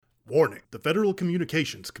Warning, the Federal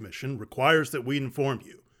Communications Commission requires that we inform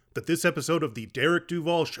you that this episode of The Derek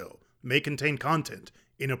Duval Show may contain content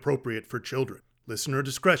inappropriate for children. Listener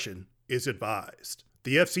discretion is advised.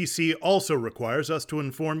 The FCC also requires us to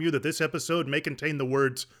inform you that this episode may contain the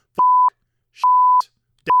words f***, shit,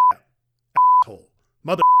 damn, asshole,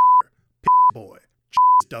 mother***, piss boy,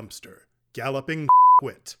 cheese dumpster, galloping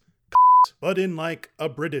quit, cunt, but in like a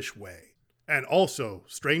British way. And also,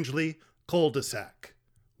 strangely, cul-de-sac.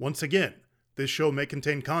 Once again, this show may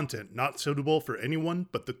contain content not suitable for anyone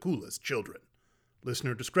but the coolest children.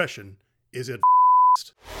 Listener discretion is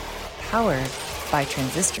advised. Powered by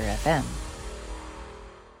Transistor FM.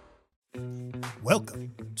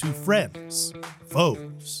 Welcome to Friends,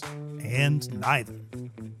 Foes, and Neither.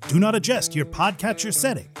 Do not adjust your podcatcher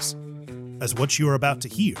settings, as what you are about to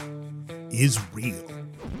hear is real.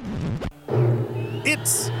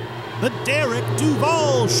 It's the Derek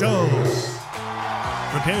Duval Show.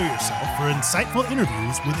 Prepare yourself for insightful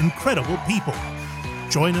interviews with incredible people.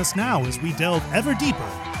 Join us now as we delve ever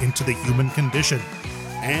deeper into the human condition.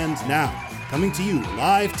 And now, coming to you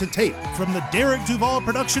live to tape From the Derek Duval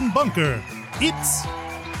production bunker, it's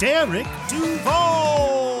Derek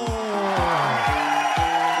Duval!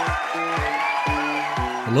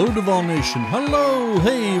 Hello, Duval Nation. Hello.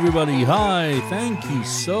 Hey, everybody. Hi. Thank you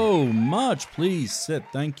so much. Please sit.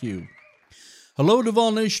 Thank you. Hello,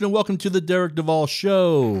 Duval Nation, and welcome to the Derek Duval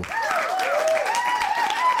Show.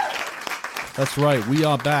 That's right. We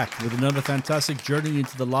are back with another fantastic journey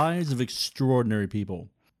into the lives of extraordinary people.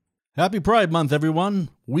 Happy Pride Month, everyone.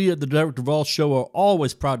 We at the Derek Duval Show are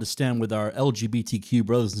always proud to stand with our LGBTQ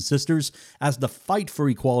brothers and sisters as the fight for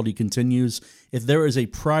equality continues. If there is a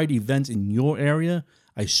Pride event in your area,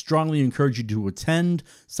 I strongly encourage you to attend.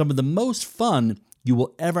 Some of the most fun you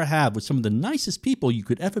will ever have with some of the nicest people you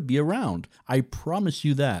could ever be around. I promise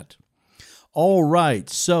you that. All right,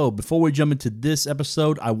 so before we jump into this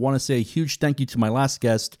episode, I want to say a huge thank you to my last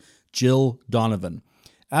guest, Jill Donovan.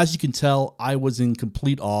 As you can tell, I was in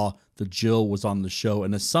complete awe that Jill was on the show,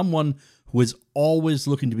 and as someone who is always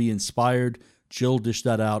looking to be inspired, Jill dished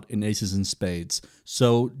that out in aces and spades.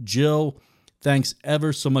 So, Jill, thanks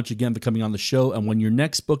ever so much again for coming on the show, and when your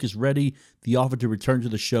next book is ready, the offer to return to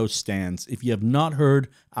the show stands. If you have not heard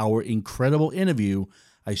our incredible interview,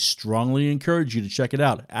 I strongly encourage you to check it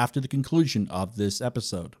out after the conclusion of this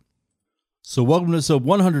episode. So welcome to episode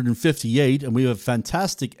 158, and we have a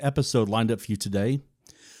fantastic episode lined up for you today.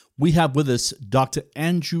 We have with us Dr.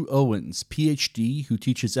 Andrew Owens, Ph.D., who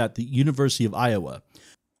teaches at the University of Iowa.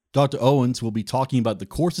 Dr. Owens will be talking about the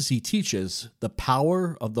courses he teaches, the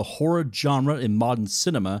power of the horror genre in modern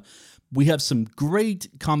cinema. We have some great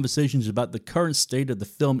conversations about the current state of the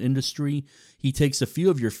film industry. He takes a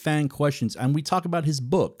few of your fan questions, and we talk about his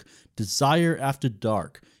book, Desire After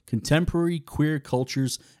Dark, Contemporary Queer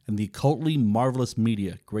Cultures and the Occultly Marvelous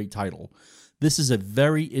Media. Great title. This is a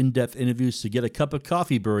very in-depth interview, so get a cup of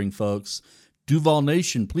coffee brewing, folks. Duval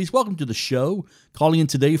Nation, please welcome to the show, calling in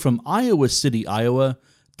today from Iowa City, Iowa,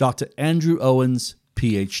 Dr. Andrew Owens,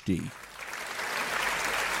 Ph.D.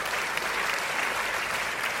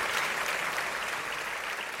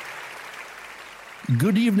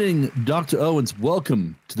 Good evening, Dr. Owens.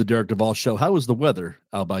 Welcome to the Derek Duval Show. How is the weather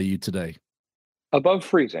out by you today? Above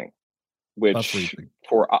freezing, which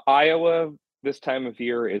for Iowa this time of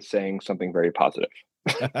year is saying something very positive.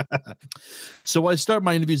 So I start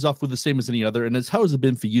my interviews off with the same as any other, and it's how has it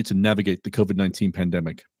been for you to navigate the COVID-19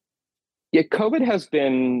 pandemic? Yeah, COVID has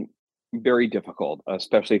been very difficult,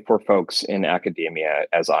 especially for folks in academia,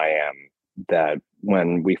 as I am, that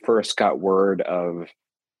when we first got word of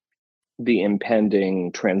the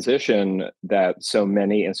impending transition that so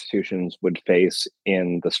many institutions would face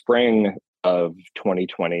in the spring of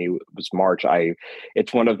 2020, it was March.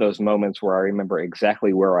 It's one of those moments where I remember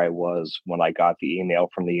exactly where I was when I got the email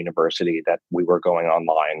from the university that we were going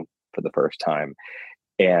online for the first time.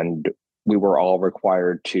 And we were all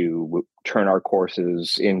required to turn our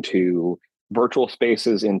courses into virtual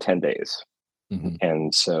spaces in 10 days. Mm-hmm.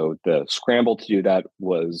 And so the scramble to do that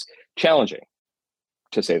was challenging,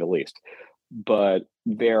 to say the least. But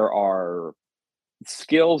there are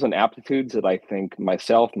skills and aptitudes that I think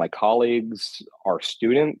myself, my colleagues, our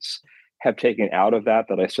students have taken out of that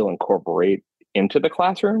I still incorporate into the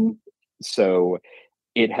classroom. So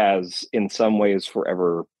it has in some ways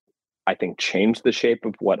forever, I think, changed the shape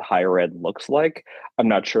of what higher ed looks like. I'm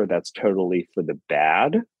not sure that's totally for the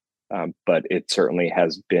bad, but it certainly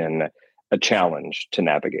has been a challenge to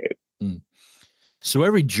navigate. Mm. So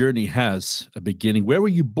every journey has a beginning. Where were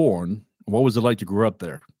you born? What was it like to grow up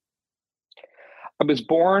there? I was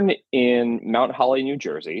born in Mount Holly, New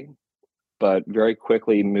Jersey, but very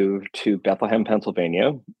quickly moved to Bethlehem,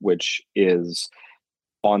 Pennsylvania, which is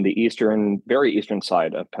on the very eastern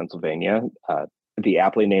side of Pennsylvania, the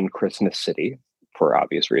aptly named Christmas City, for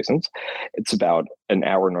obvious reasons. It's about an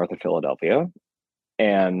hour north of Philadelphia.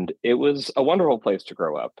 And it was a wonderful place to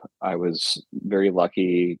grow up. I was very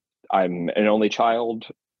lucky. I'm an only child,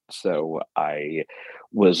 so I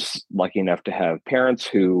was lucky enough to have parents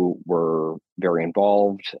who were very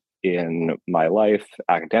involved in my life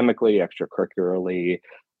academically, extracurricularly.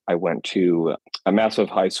 I went to a massive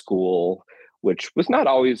high school, which was not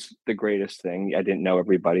always the greatest thing. I didn't know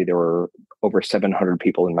everybody. There were over 700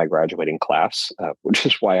 people in my graduating class, which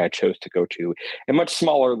is why I chose to go to a much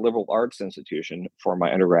smaller liberal arts institution for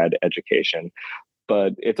my undergrad education.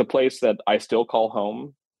 But it's a place that I still call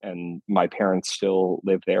home, and my parents still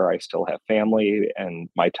live there. I still have family, and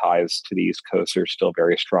my ties to the East Coast are still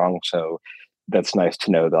very strong. So that's nice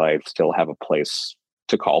to know that I still have a place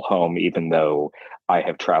to call home, even though I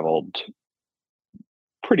have traveled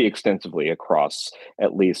pretty extensively across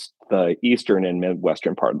at least the eastern and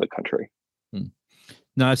midwestern part of the country.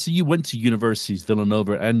 Now, I see you went to universities,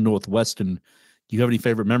 Villanova and Northwestern. Do you have any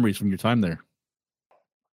favorite memories from your time there?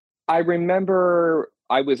 I remember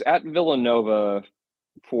I was at Villanova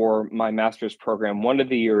for my master's program one of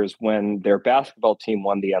the years when their basketball team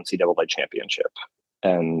won the NCAA championship.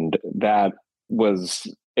 And that was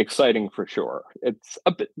exciting for sure. It's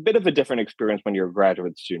a bit of a different experience when you're a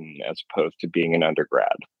graduate student as opposed to being an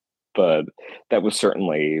undergrad, but that was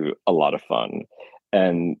certainly a lot of fun.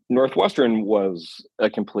 And Northwestern was a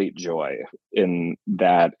complete joy in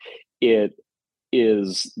that it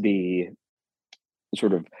is the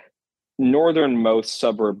sort of northernmost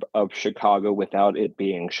suburb of Chicago without it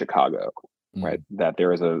being Chicago, right? That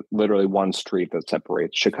there is literally one street that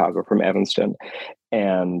separates Chicago from Evanston.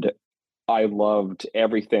 And I loved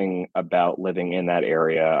everything about living in that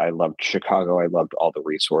area. I loved Chicago. I loved all the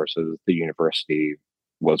resources. The university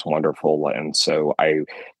was wonderful. And so I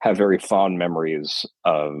have very fond memories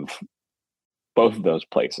of both of those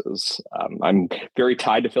places. I'm very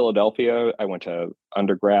tied to Philadelphia. I went to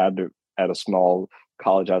undergrad at a small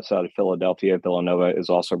college outside of Philadelphia. Villanova is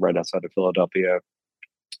also right outside of Philadelphia.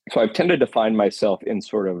 So I've tended to find myself in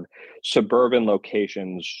sort of suburban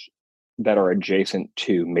locations that are adjacent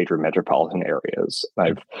to major metropolitan areas.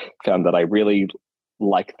 I've found that I really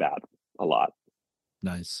like that a lot.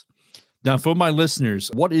 Nice. Now, for my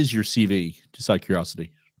listeners, what is your CV, just out of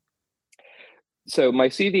curiosity? So my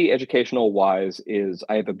CV educational wise is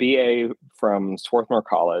I have a BA from Swarthmore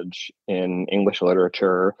College in English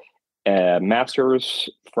literature, a master's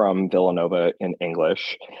from Villanova in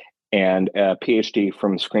English, and a PhD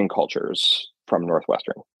from Screen Cultures from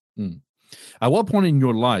Northwestern. At what point in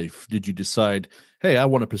your life did you decide, hey, I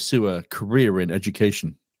want to pursue a career in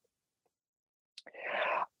education?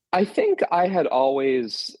 I think I had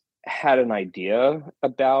always had an idea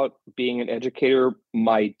about being an educator.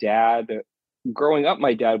 Growing up,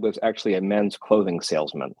 my dad was actually a men's clothing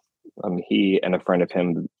salesman. He and a friend of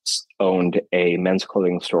him owned a men's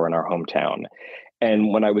clothing store in our hometown.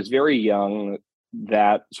 And when I was very young,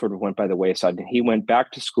 that sort of went by the wayside. And he went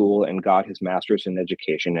back to school and got his master's in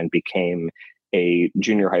education and became a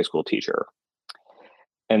junior high school teacher.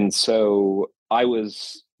 And so I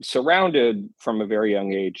was surrounded from a very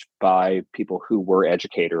young age by people who were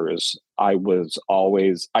educators. I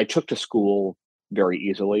took to school very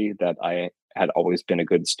easily, that I had always been a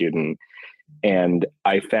good student. And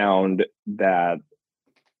I found that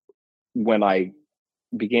when I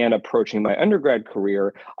began approaching my undergrad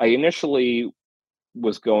career, I initially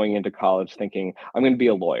was going into college thinking, I'm going to be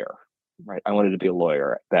a lawyer, right? I wanted to be a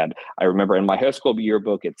lawyer. That I remember in my high school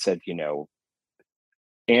yearbook, it said,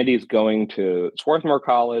 Andy's going to Swarthmore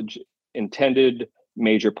College, intended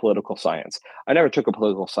major political science. I never took a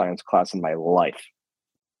political science class in my life.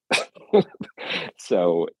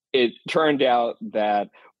 So it turned out that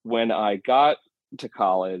when I got to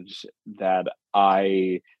college, that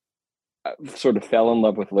I sort of fell in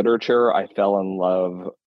love with literature. I fell in love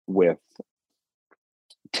with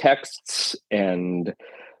texts and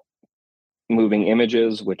moving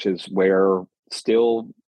images, which is where still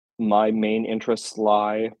my main interests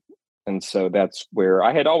lie. And so that's where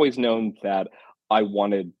I had always known that I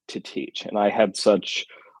wanted to teach. And I had such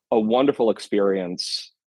a wonderful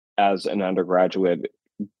experience as an undergraduate,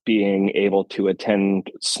 being able to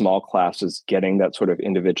attend small classes, getting that sort of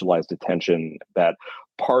individualized attention, that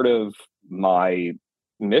part of my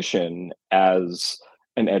mission as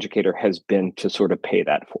an educator has been to sort of pay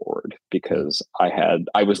that forward, because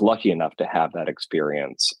I was lucky enough to have that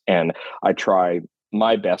experience, and I try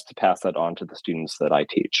my best to pass that on to the students that I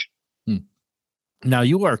teach. Now,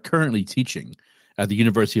 you are currently teaching at the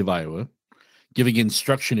University of Iowa. giving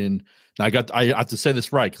instruction in. Now I have to say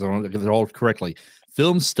this right because I want to get it all correctly.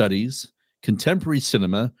 Film studies, contemporary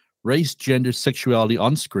cinema, race, gender, sexuality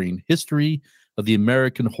on screen, history of the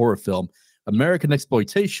American horror film, American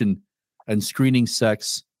exploitation, and screening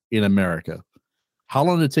sex in America. How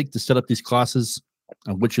long did it take to set up these classes,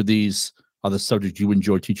 and which of these are the subjects you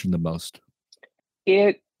enjoy teaching the most?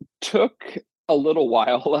 It took a little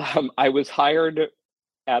while. I was hired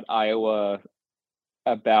at Iowa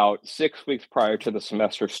about 6 weeks prior to the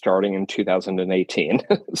semester starting in 2018.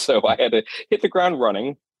 So I had to hit the ground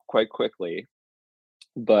running quite quickly.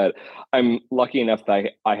 But I'm lucky enough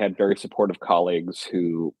that I had very supportive colleagues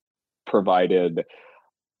who provided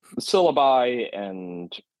syllabi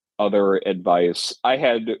and other advice. I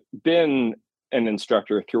had been an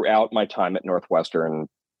instructor throughout my time at Northwestern.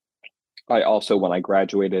 I also, when I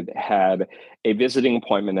graduated, had a visiting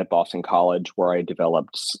appointment at Boston College where I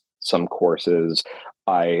developed some courses.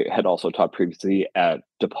 I had also taught previously at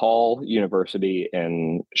DePaul University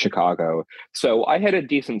in Chicago. So I had a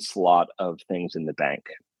decent slot of things in the bank.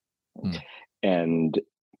 And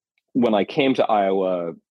when I came to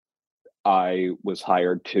Iowa, I was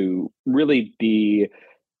hired to really be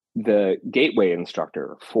the gateway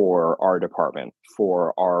instructor for our department,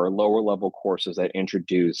 for our lower level courses that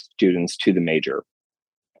introduce students to the major.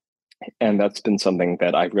 And that's been something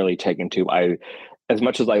that I've really taken to. As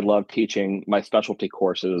much as I love teaching my specialty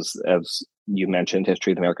courses, as you mentioned,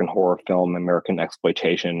 history of the American horror film, American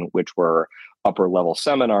exploitation, which were upper level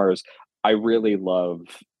seminars, I really love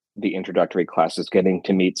the introductory classes, getting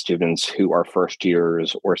to meet students who are first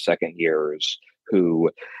years or second years who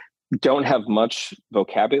don't have much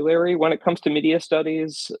vocabulary when it comes to media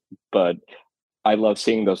studies, but I love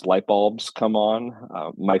seeing those light bulbs come on.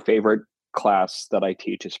 My favorite class that I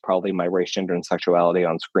teach is probably my race, gender, and sexuality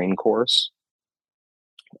on screen course,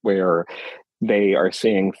 where they are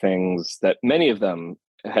seeing things that many of them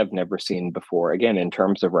have never seen before, again, in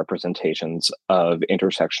terms of representations of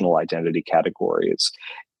intersectional identity categories.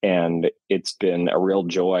 And it's been a real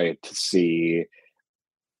joy to see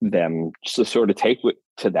them to sort of take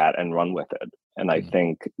to that and run with it. And I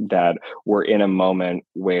think that we're in a moment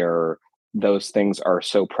where those things are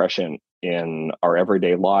so prescient in our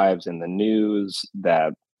everyday lives, in the news,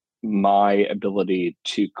 that my ability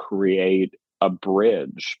to create a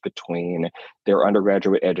bridge between their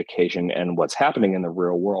undergraduate education and what's happening in the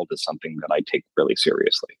real world is something that I take really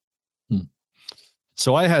seriously.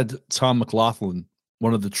 So I had Tom McLaughlin,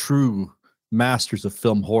 one of the true masters of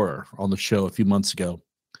film horror, on the show a few months ago.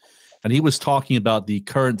 And he was talking about the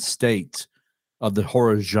current state of the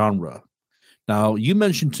horror genre. Now, you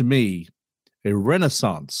mentioned to me a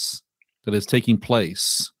renaissance that is taking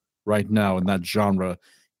place right now in that genre.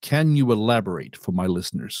 Can you elaborate for my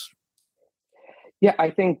listeners? Yeah, I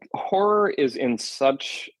think horror is in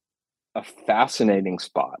such a fascinating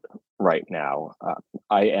spot right now.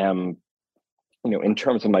 I am, in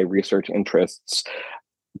terms of my research interests,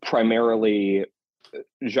 primarily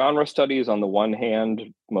genre studies on the one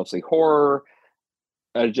hand, mostly horror,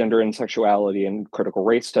 gender and sexuality and critical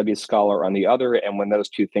race studies scholar on the other. And when those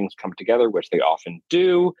two things come together, which they often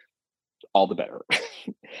do, all the better.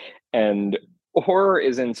 And horror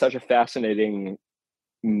is in such a fascinating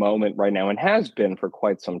moment right now, and has been for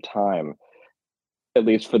quite some time, at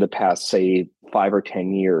least for the past, say, 5 or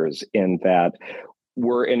 10 years, in that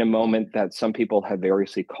we're in a moment that some people have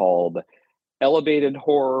variously called elevated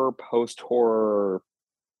horror, post-horror,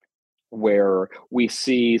 where we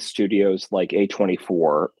see studios like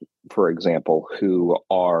A24, for example, who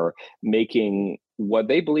are making what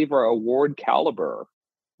they believe are award caliber,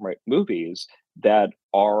 right, movies that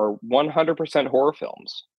are 100% horror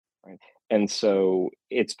films, right? And so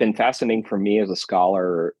it's been fascinating for me as a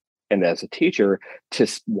scholar and as a teacher to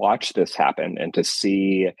watch this happen and to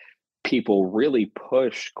see people really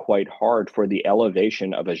push quite hard for the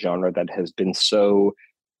elevation of a genre that has been so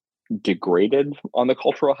degraded on the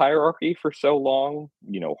cultural hierarchy for so long.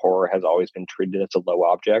 Horror has always been treated as a low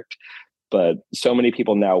object, but so many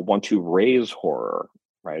people now want to raise horror,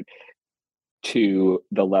 right, to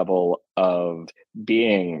the level of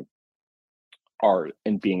being art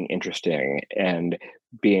and being interesting and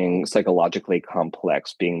being psychologically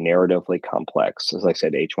complex, being narratively complex. As I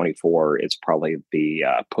said, A24 is probably the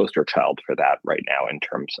poster child for that right now in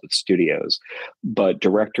terms of studios. But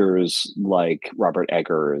directors like Robert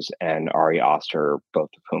Eggers and Ari Aster, both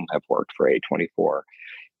of whom have worked for A24,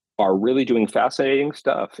 are really doing fascinating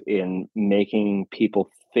stuff in making people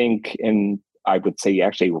think, and I would say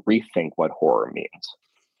actually rethink what horror means.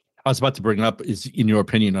 I was about to bring up, is, in your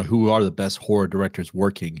opinion, who are the best horror directors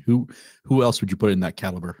working? Who else would you put in that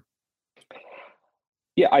caliber?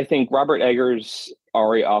 Yeah, I think Robert Eggers,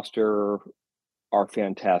 Ari Aster, are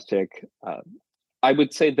fantastic. I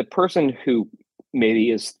would say the person who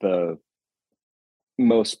maybe is the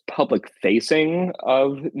most public facing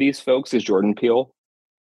of these folks is Jordan Peele,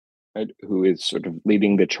 right, who is sort of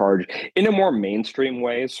leading the charge in a more mainstream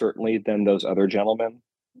way, certainly, than those other gentlemen.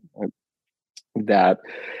 Right? That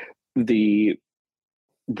the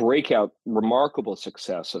breakout, remarkable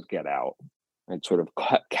success of Get Out, right, sort of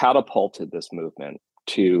catapulted this movement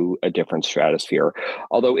to a different stratosphere.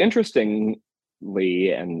 Although interestingly,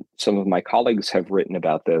 and some of my colleagues have written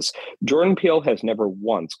about this, Jordan Peele has never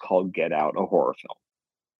once called Get Out a horror film.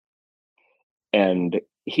 And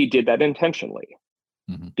he did that intentionally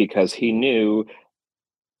because he knew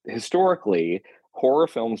historically horror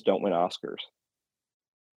films don't win Oscars.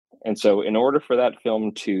 And so in order for that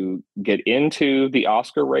film to get into the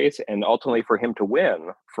Oscar race and ultimately for him to win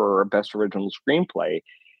for Best Original Screenplay,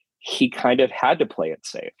 he kind of had to play it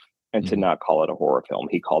safe and to not call it a horror film.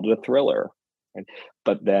 He called it a thriller.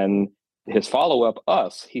 But then his follow-up,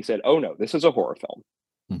 Us, he said, oh no, this is a horror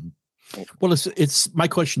film. Well, it's my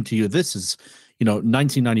question to you. This is,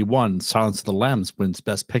 1991, Silence of the Lambs wins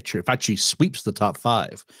Best Picture. It actually sweeps the top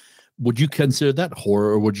 5. Would you consider that horror,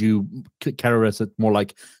 or would you categorize it more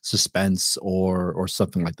like suspense or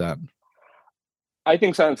something like that? I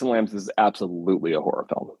think Silence of the Lambs is absolutely a horror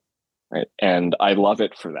film, right? And I love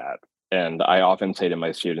it for that. And I often say to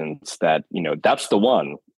my students that, that's the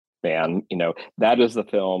one, man. That is the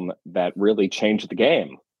film that really changed the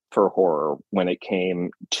game for horror when it came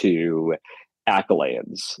to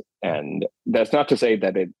accolades. And that's not to say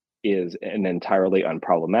that it is an entirely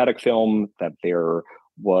unproblematic film, that there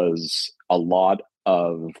was a lot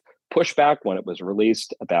of pushback when it was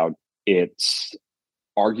released about its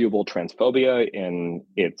arguable transphobia in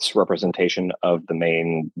its representation of the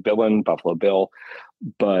main villain, Buffalo Bill.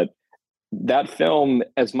 But that film,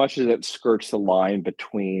 as much as it skirts the line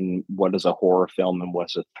between what is a horror film and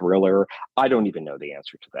what's a thriller, I don't even know the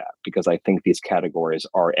answer to that, because I think these categories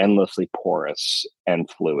are endlessly porous and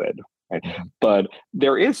fluid. Right? But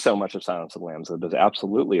there is so much of Silence of the Lambs that is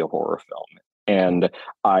absolutely a horror film. And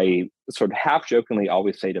I sort of half-jokingly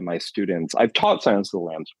always say to my students, I've taught Silence of the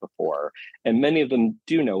Lambs before, and many of them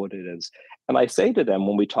do know what it is. And I say to them,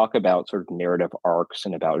 when we talk about sort of narrative arcs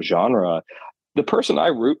and about genre, the person I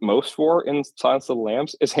root most for in Silence of the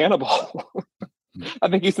Lambs is Hannibal. I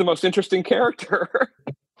think he's the most interesting character.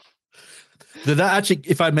 That actually,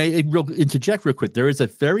 if I may interject real quick, there is a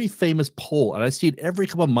very famous poll, and I see it every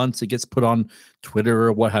couple of months. It gets put on Twitter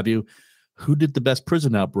or what have you. Who did the best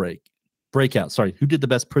prison breakout? Sorry, who did the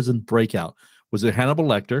best prison breakout? Was it Hannibal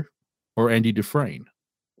Lecter or Andy Dufresne?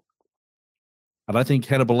 And I think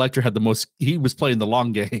Hannibal Lecter had the most. He was playing the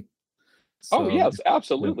long game. So, yes,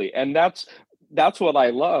 absolutely, and that's what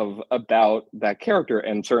I love about that character,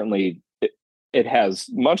 and certainly it has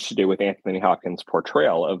much to do with Anthony Hopkins'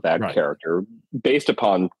 portrayal of that character based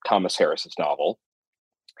upon Thomas Harris's novel.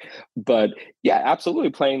 But yeah,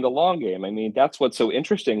 absolutely playing the long game. I mean, that's what's so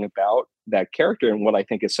interesting about that character, and what I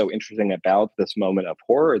think is so interesting about this moment of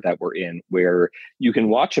horror that we're in, where you can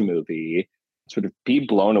watch a movie, sort of be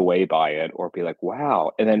blown away by it, or be like,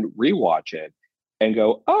 wow, and then rewatch it and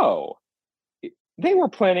go, oh, they were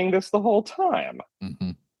planning this the whole time.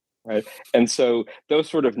 Right. And so those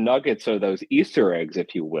sort of nuggets, or those Easter eggs,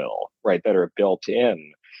 if you will, right, that are built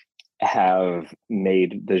in, have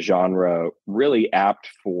made the genre really apt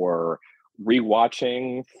for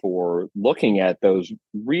rewatching, for looking at those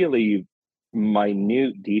really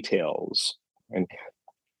minute details, and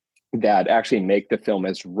that actually make the film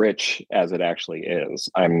as rich as it actually is.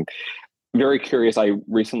 I'm very curious. I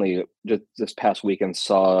recently, just this past weekend,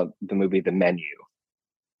 saw the movie The Menu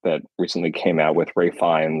that recently came out with Ralph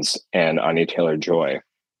Fiennes and Anya Taylor-Joy.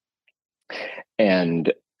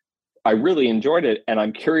 And I really enjoyed it, and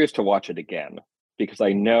I'm curious to watch it again, because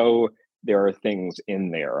I know there are things in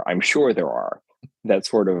there, I'm sure there are, that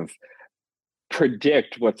sort of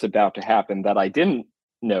predict what's about to happen that I didn't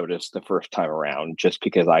notice the first time around, just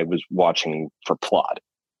because I was watching for plot.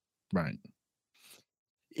 Right.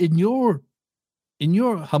 In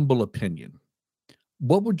your humble opinion,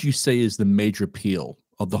 what would you say is the major appeal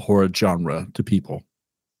of the horror genre to people?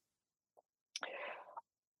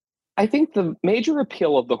 I think the major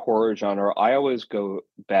appeal of the horror genre, I always go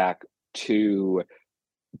back to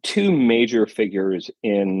two major figures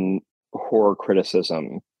in horror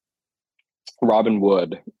criticism, Robin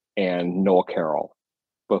Wood and Noel Carroll,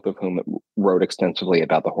 both of whom wrote extensively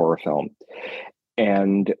about the horror film.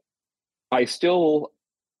 And I still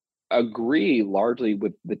agree largely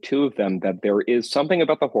with the two of them that there is something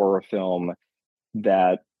about the horror film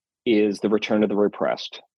that is the return of the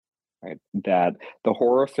repressed, right? That the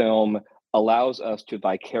horror film allows us to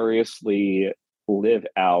vicariously live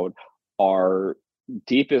out our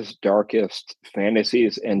deepest, darkest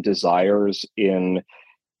fantasies and desires in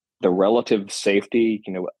the relative safety,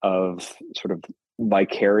 of sort of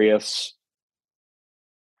vicarious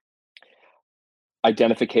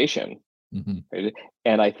identification. Mm-hmm. Right?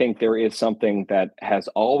 And I think there is something that has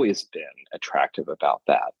always been attractive about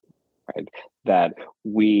that, right? That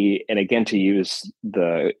and again, to use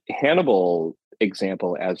the Hannibal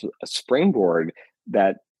example as a springboard,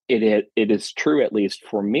 that it is true, at least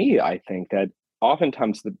for me, I think that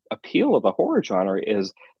oftentimes the appeal of the horror genre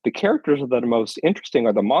is the characters that are most interesting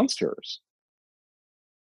are the monsters,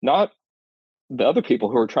 not the other people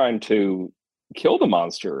who are trying to kill the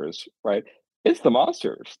monsters, right? It's the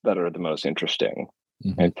monsters that are the most interesting.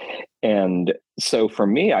 Mm-hmm. Right? And so for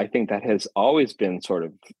me, I think that has always been sort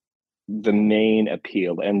of the main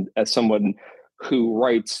appeal. And as someone who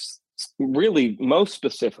writes really most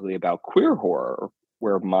specifically about queer horror,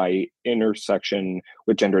 where my intersection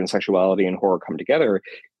with gender and sexuality and horror come together,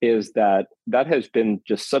 is that has been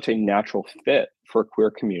just such a natural fit for queer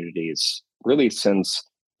communities really since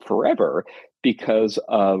forever, because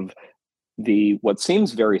of what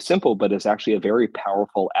seems very simple, but is actually a very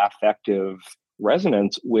powerful affective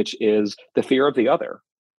resonance, which is the fear of the other,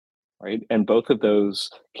 right? And both of those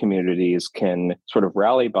communities can sort of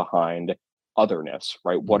rally behind otherness,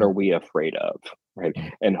 right? Mm-hmm. What are we afraid of, right? Mm-hmm.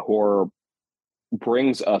 And horror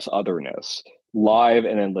brings us otherness live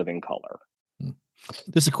and in living color.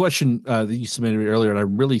 There's a question that you submitted earlier, and I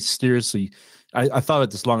really seriously, I thought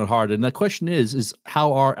about this long and hard. And that question is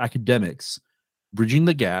how are academics bridging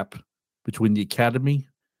the gap between the academy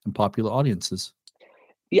and popular audiences?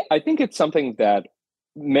 Yeah, I think it's something that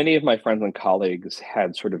many of my friends and colleagues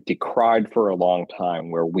had sort of decried for a long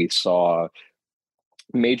time, where we saw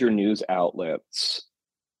major news outlets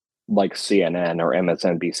like CNN or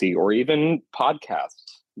MSNBC, or even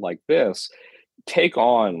podcasts like this, take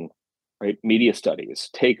on, right, media studies,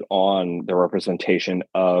 take on the representation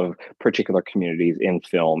of particular communities in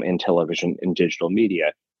film, in television, in digital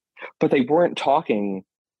media. But they weren't talking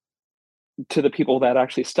to the people that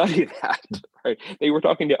actually study that, right? They were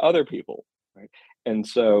talking to other people, right? And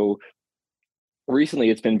so recently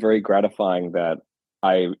it's been very gratifying that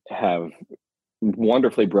I have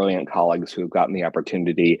wonderfully brilliant colleagues who have gotten the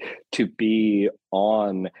opportunity to be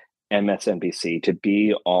on MSNBC, to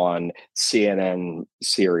be on CNN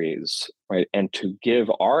series, right? And to give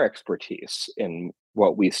our expertise in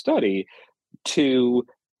what we study to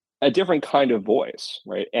a different kind of voice,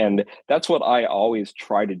 right? And that's what I always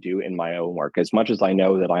try to do in my own work. As much as I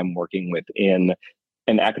know that I'm working within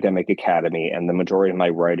an academic academy and the majority of my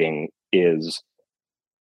writing is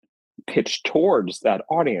pitched towards that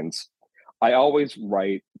audience, I always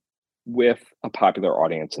write with a popular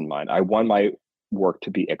audience in mind. I want my work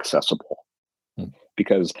to be accessible,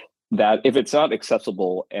 because that if it's not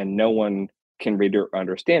accessible and no one can read or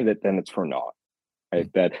understand it, then it's for naught.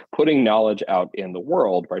 Right? That putting knowledge out in the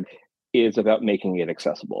world, right, is about making it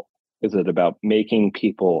accessible. Is it about making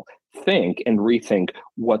people think and rethink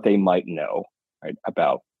what they might know, right,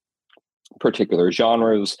 about particular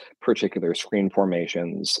genres, particular screen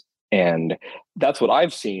formations? And that's what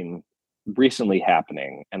I've seen recently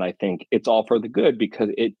happening. And I think it's all for the good, because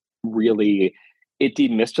it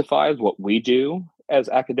demystifies what we do as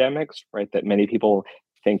academics, right? That many people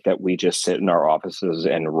think that we just sit in our offices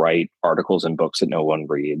and write articles and books that no one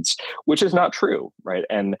reads, which is not true, right?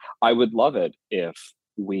 And I would love it if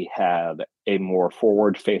we had a more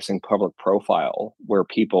forward-facing public profile where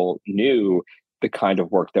people knew the kind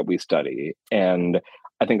of work that we study. And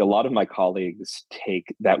I think a lot of my colleagues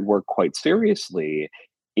take that work quite seriously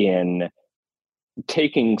in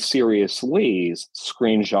taking seriously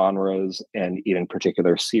screen genres and even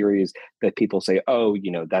particular series that people say, oh,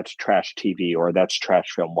 that's trash TV or that's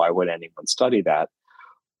trash film. Why would anyone study that?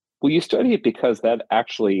 Well, you study it because that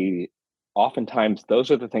actually, oftentimes,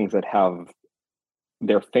 those are the things that have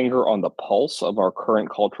their finger on the pulse of our current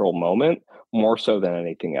cultural moment more so than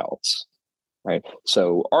anything else, right?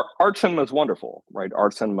 So art cinema is wonderful, right?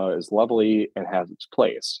 Art cinema is lovely and has its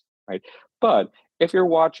place, right? But if you're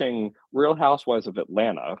watching Real Housewives of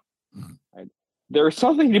Atlanta, right, there's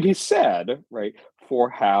something to be said, right, for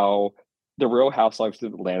how the Real Housewives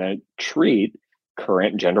of Atlanta treat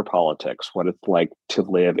current gender politics, what it's like to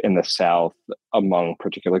live in the South among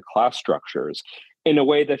particular class structures in a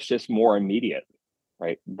way that's just more immediate,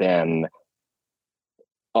 right, than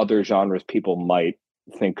other genres people might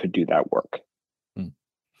think could do that work.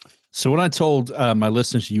 So when I told my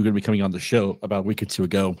listeners you were going to be coming on the show about a week or two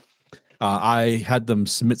ago, I had them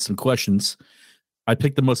submit some questions. I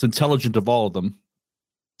picked the most intelligent of all of them,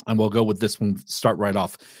 and we'll go with this one. Start right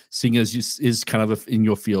off, seeing as is kind of in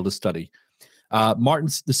your field of study.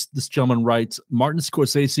 This gentleman writes, Martin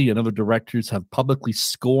Scorsese and other directors have publicly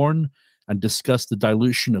scorned and discussed the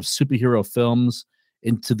dilution of superhero films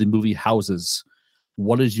into the movie houses.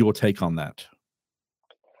 What is your take on that?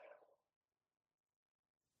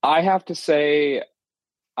 I have to say,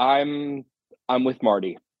 I'm with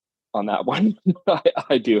Marty on that one.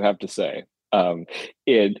 I do have to say,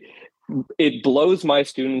 it blows my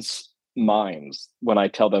students' minds when I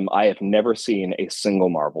tell them I have never seen a single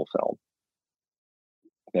Marvel film.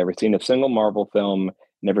 Never seen a single Marvel film,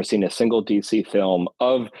 never seen a single DC film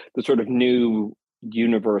of the sort of new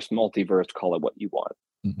universe, multiverse, call it what you want.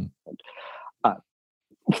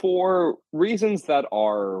 For reasons that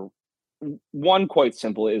are, one, quite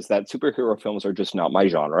simple, is that superhero films are just not my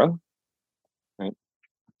genre. Right?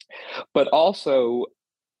 But also,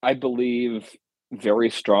 I believe very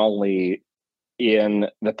strongly in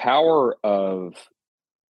the power of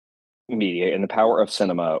media, in the power of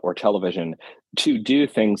cinema or television to do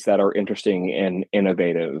things that are interesting and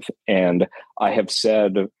innovative. And I have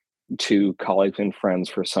said to colleagues and friends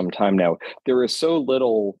for some time now, there is so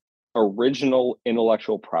little original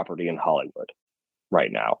intellectual property in Hollywood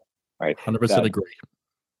right now, right? 100% agree.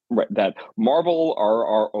 Right, that Marvel are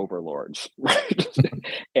our overlords, right?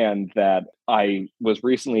 And that I was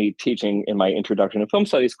recently teaching in my introduction to film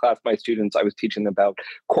studies class, my students, I was teaching them about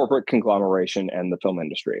corporate conglomeration and the film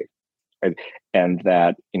industry. Right? And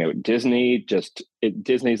that,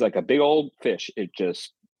 Disney's like a big old fish. It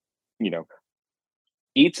just,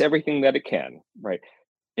 eats everything that it can, right?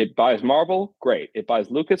 It buys Marvel, great. It buys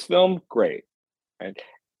Lucasfilm, great. Right?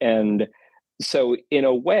 And so in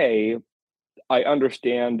a way, I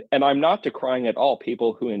understand, and I'm not decrying at all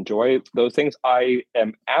people who enjoy those things. I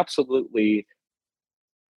am absolutely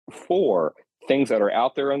for things that are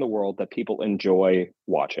out there in the world that people enjoy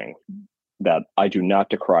watching. That I do not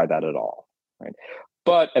decry that at all. Right?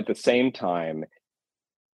 But at the same time,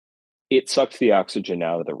 it sucks the oxygen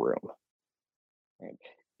out of the room. Right?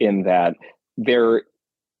 In that there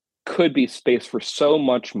could be space for so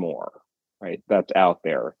much more, right? That's out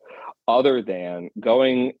there, other than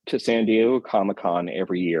going to San Diego Comic-Con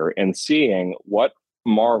every year and seeing what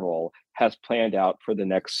Marvel has planned out for the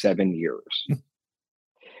next 7 years.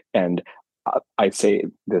 And I say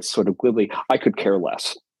this sort of glibly, I could care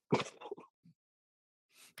less.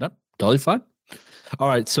 Yep, totally fine. All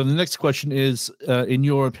right, so the next question is, in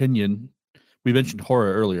your opinion, we mentioned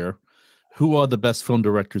horror earlier, who are the best film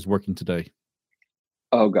directors working today?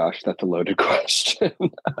 Oh gosh, that's a loaded question.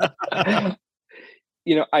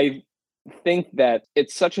 I think that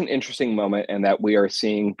it's such an interesting moment, and that we are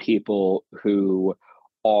seeing people who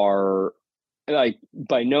are, and I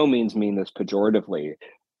by no means mean this pejoratively,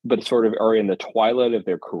 but sort of are in the twilight of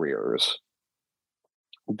their careers,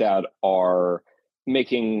 that are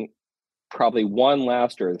making probably one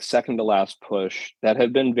last or the second to last push that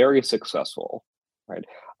have been very successful, right?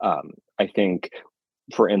 I think,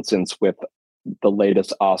 for instance, with the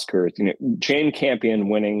latest Oscars, Jane Campion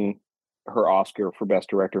winning her Oscar for Best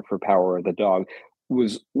Director for Power of the Dog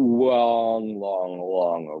was long, long,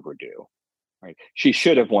 long overdue. Right? She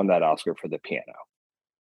should have won that Oscar for The Piano.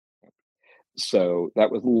 So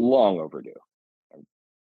that was long overdue.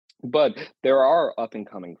 But there are up and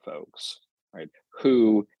coming folks, right,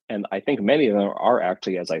 who, and I think many of them are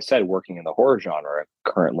actually, as I said, working in the horror genre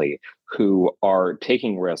currently, who are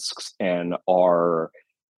taking risks and are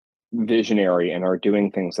visionary and are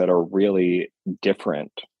doing things that are really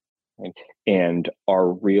different, right, and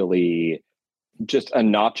are really just a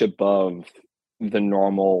notch above the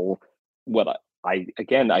normal, what I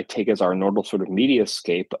take as our normal sort of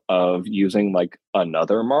mediascape of using like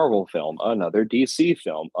another Marvel film, another DC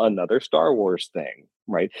film, another Star Wars thing,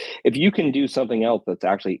 right? If you can do something else that's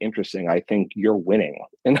actually interesting, I think you're winning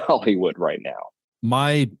in Hollywood right now.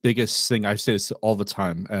 My biggest thing, I say this all the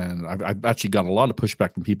time, and I've actually gotten a lot of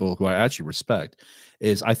pushback from people who I actually respect,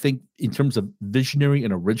 is I think in terms of visionary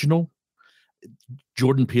and original,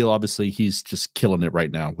 Jordan Peele, obviously, he's just killing it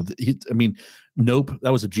right now. Nope,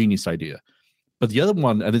 that was a genius idea. But the other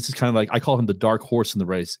one, and this is kind of like, I call him the dark horse in the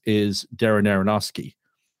race, is Darren Aronofsky.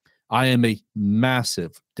 I am a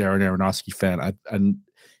massive Darren Aronofsky fan. And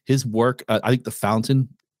his work, I think The Fountain,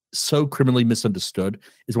 so criminally misunderstood,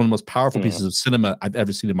 is one of the most powerful pieces of cinema I've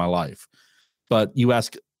ever seen in my life. But you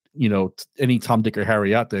ask, any Tom, Dick, or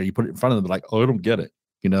Harry out there, you put it in front of them, they're like, oh, I don't get it,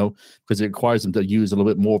 because it requires them to use a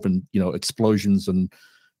little bit more than, explosions and,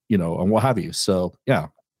 and what have you. So, yeah.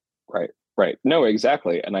 Right. No,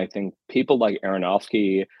 exactly. And I think people like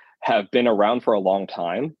Aronofsky have been around for a long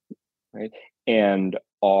time, right? And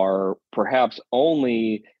are perhaps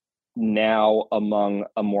only now among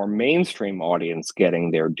a more mainstream audience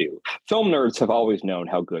getting their due. Film nerds have always known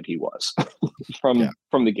how good he was from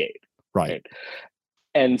the gate. Right.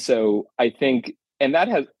 And so I think, and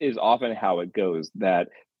that is often how it goes, that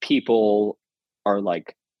people are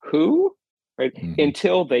like, who? Right? Mm-hmm.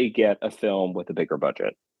 Until they get a film with a bigger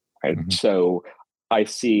budget. Right. Mm-hmm. So I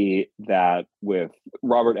see that with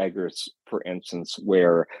Robert Eggers, for instance,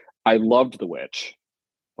 where I loved The Witch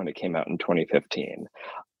when it came out in 2015.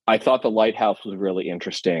 I thought The Lighthouse was really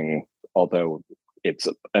interesting, although it's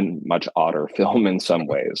a much odder film in some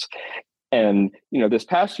ways. And, this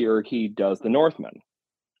past year, he does The Northman.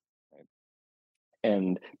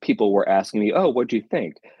 And people were asking me, oh, what do you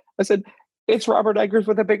think? I said, it's Robert Eggers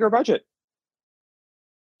with a bigger budget.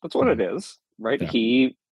 That's what it is, right? Yeah.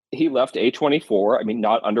 He left A24. I mean,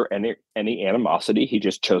 not under any animosity. He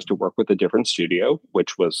just chose to work with a different studio,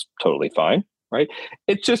 which was totally fine, right?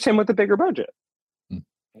 It's just him with a bigger budget.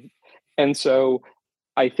 And so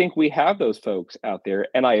I think we have those folks out there,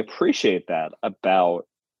 and I appreciate that about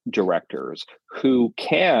directors who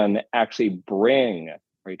can actually bring,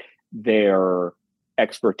 right, their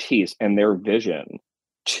expertise and their vision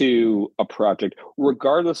to a project,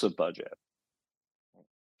 regardless of budget.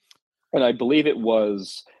 And I believe it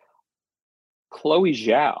was Chloe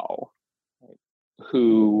Zhao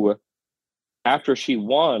who, after she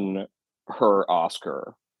won her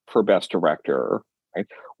Oscar for Best Director, right,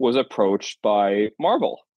 was approached by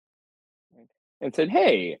Marvel and said,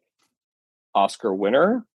 hey, Oscar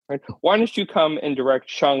winner, right, why don't you come and direct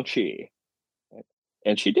Shang-Chi?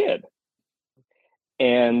 And she did.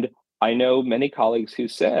 And I know many colleagues who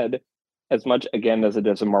said, as much, again, as it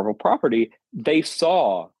is a Marvel property, they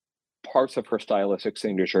saw parts of her stylistic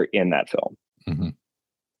signature in that film. Mm-hmm.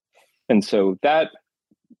 And so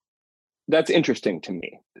that's interesting to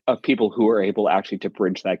me, of people who are able actually to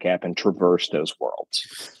bridge that gap and traverse those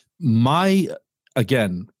worlds.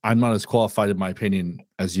 Again, I'm not as qualified in my opinion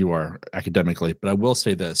as you are academically, but I will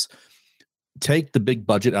say this. Take the big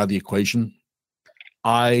budget out of the equation.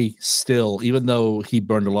 I still, even though he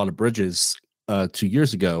burned a lot of bridges 2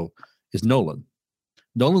 years ago, is Nolan.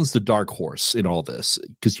 Nolan's the dark horse in all this,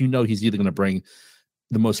 because he's either going to bring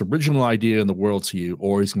the most original idea in the world to you,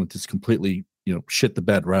 or he's going to just completely, shit the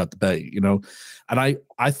bed right out the bay, And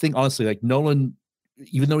I think honestly, like Nolan,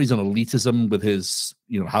 even though he's an elitism with his,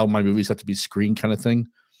 how my movies have to be screened kind of thing,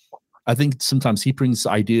 I think sometimes he brings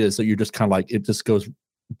ideas that you're just kind of like, it just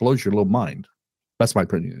blows your little mind. That's my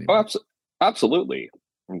opinion. Anyway. Oh, absolutely.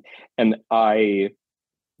 And I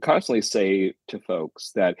constantly say to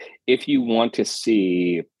folks that if you want to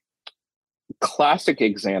see classic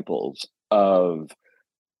examples of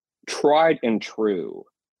tried and true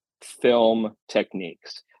film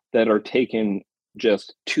techniques that are taken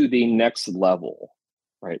just to the next level,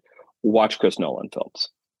 right? Watch Chris Nolan films,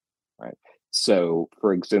 right? So,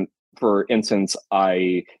 for instance,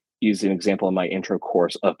 I use an example in my intro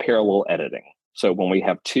course of parallel editing. So when we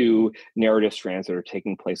have two narrative strands that are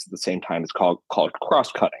taking place at the same time, it's called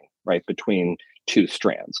cross-cutting, right, between two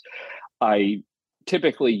strands. I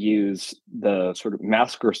typically use the sort of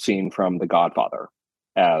massacre scene from The Godfather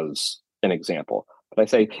as an example. But I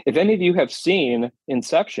say, if any of you have seen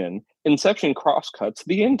Inception cross-cuts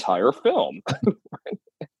the entire film. Right?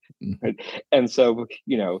 Right? And so,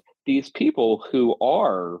 these people who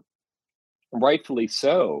are rightfully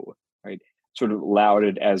so, right, sort of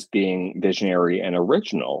lauded as being visionary and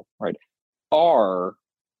original, right,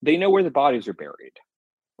 they know where the bodies are buried,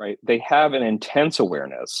 right? They have an intense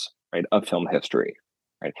awareness, right, of film history,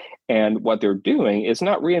 right? And what they're doing is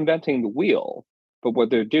not reinventing the wheel, but what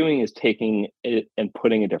they're doing is taking it and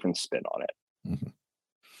putting a different spin on it. Mm-hmm.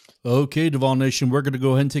 Okay, Duvall Nation, we're going to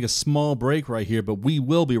go ahead and take a small break right here, but we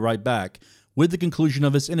will be right back with the conclusion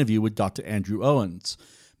of this interview with Dr. Andrew Owens.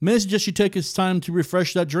 May I suggest you take this time to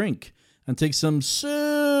refresh that drink and take some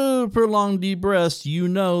super long deep breaths.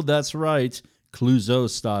 That's right, Clouseau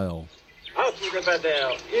style. Out with the bad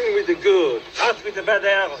air, in with the good. Out with the bad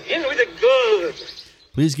air, in with the good.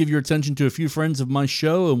 Please give your attention to a few friends of my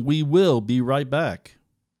show, and we will be right back.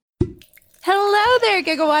 Hello there,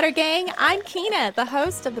 Gigawater Gang. I'm Keena, the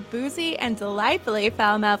host of the boozy and delightfully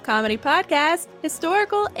foul-mouthed comedy podcast,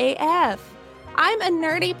 Historical AF. I'm a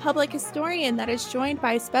nerdy public historian that is joined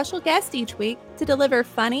by a special guest each week to deliver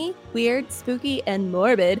funny, weird, spooky, and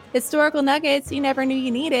morbid historical nuggets you never knew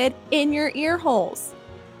you needed in your ear holes.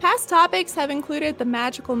 Past topics have included the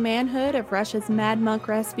magical manhood of Russia's mad monk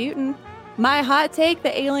Rasputin, my hot take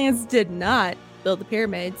that aliens did not build the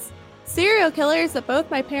pyramids, serial killers that both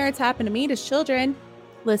my parents happened to meet as children.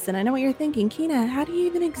 Listen, I know what you're thinking. Keena, how do you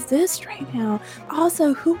even exist right now?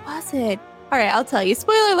 Also, who was it? All right, I'll tell you.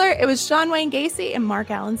 Spoiler alert, it was John Wayne Gacy and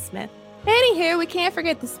Mark Allen Smith. Anywho, we can't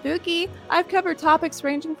forget the spooky. I've covered topics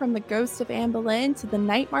ranging from the ghost of Anne Boleyn to the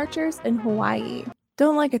night marchers in Hawaii.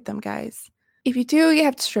 Don't look at them, guys. If you do, you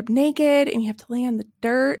have to strip naked and you have to lay on the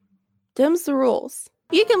dirt. Them's the rules.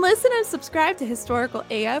 You can listen and subscribe to Historical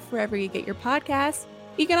AF wherever you get your podcasts.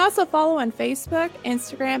 You can also follow on Facebook,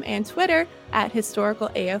 Instagram, and Twitter at Historical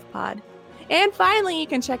AF Pod. And finally, you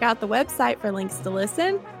can check out the website for links to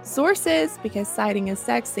listen, sources, because citing is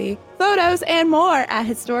sexy, photos, and more at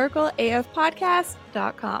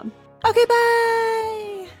historicalafpodcast.com. Okay,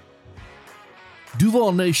 bye!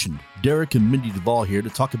 Duval Nation, Derek and Mindy Duval here to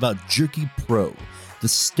talk about Jerky Pro, the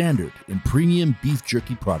standard in premium beef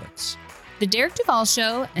jerky products. The Derek Duval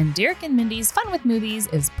Show and Derek and Mindy's Fun with Movies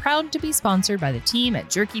is proud to be sponsored by the team at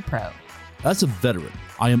Jerky Pro. As a veteran,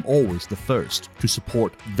 I am always the first to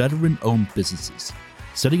support veteran-owned businesses.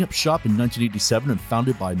 Setting up shop in 1987 and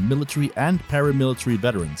founded by military and paramilitary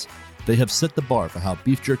veterans, they have set the bar for how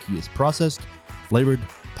beef jerky is processed, flavored,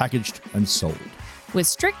 packaged, and sold. With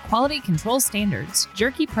strict quality control standards,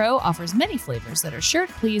 Jerky Pro offers many flavors that are sure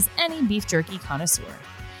to please any beef jerky connoisseur.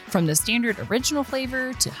 From the standard original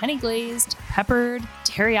flavor to honey glazed, peppered,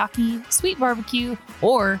 teriyaki, sweet barbecue,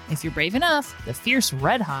 or, if you're brave enough, the fierce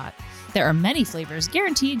red hot, there are many flavors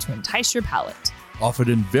guaranteed to entice your palate. Offered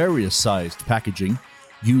in various sized packaging,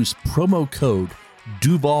 use promo code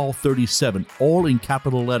DUVAL37, all in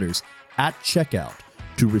capital letters, at checkout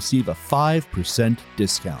to receive a 5%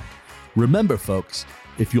 discount. Remember, folks,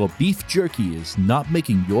 if your beef jerky is not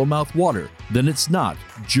making your mouth water, then it's not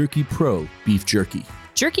Jerky Pro beef jerky.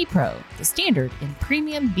 Jerky Pro, the standard in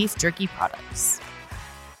premium beef jerky products.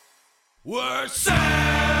 We're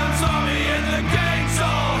Sam's Army and the gang's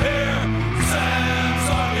all here. Sam's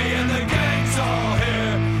Army and the gang's all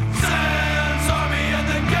here. Sam's Army and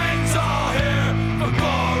the gang's all here. For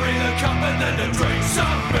glory, the cup, and then to drink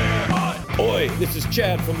some beer. Oi, this is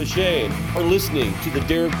Chad from The Shame. You're listening to the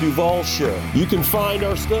Derek Duval Show. You can find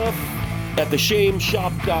our stuff at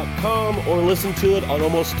theshameshop.com or listen to it on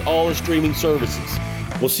almost all the streaming services.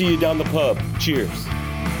 We'll see you down the pub. Cheers.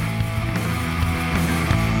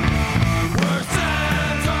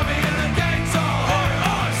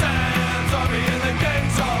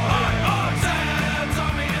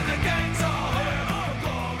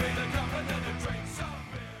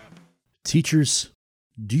 Teachers,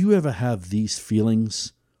 do you ever have these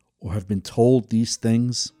feelings or have been told these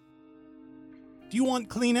things? Do you want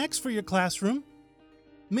Kleenex for your classroom?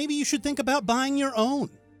 Maybe you should think about buying your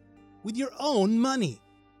own, with your own money.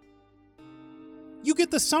 You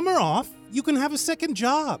get the summer off, you can have a second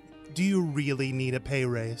job. Do you really need a pay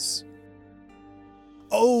raise?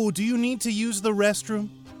 Oh, do you need to use the restroom?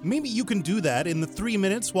 Maybe you can do that in the 3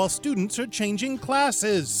 minutes while students are changing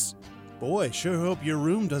classes. Boy, sure hope your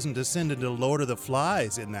room doesn't descend into Lord of the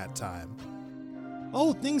Flies in that time.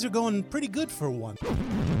 Oh, things are going pretty good for one.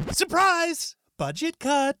 Surprise! Budget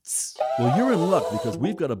cuts! Well, you're in luck because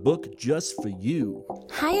we've got a book just for you.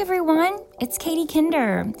 Hi, everyone. It's Katie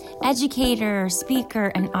Kinder, educator,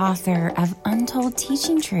 speaker, and author of Untold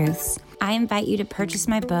Teaching Truths. I invite you to purchase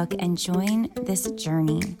my book and join this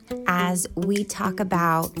journey as we talk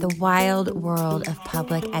about the wild world of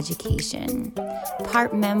public education.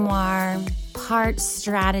 Part memoir, part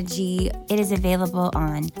strategy. It is available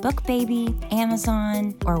on BookBaby,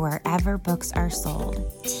 Amazon, or wherever books are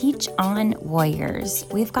sold. Teach on, warriors.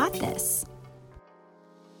 We've got this.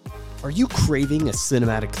 Are you craving a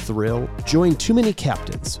cinematic thrill? Join Too Many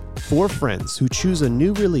Captains, 4 friends who choose a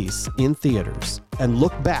new release in theaters and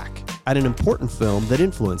look back at an important film that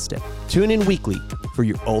influenced it. Tune in weekly for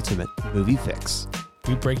your ultimate movie fix.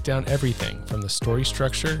 We break down everything from the story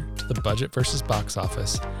structure to the budget versus box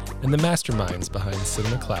office and the masterminds behind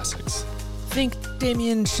cinema classics. Think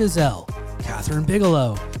Damien Chazelle, Catherine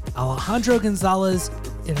Bigelow, Alejandro Gonzalez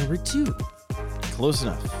Iñárritu. Close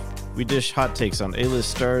enough. We dish hot takes on A-list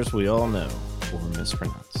stars we all know or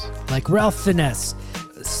mispronounce. Like Ralph Fiennes,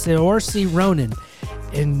 Saoirse Ronan,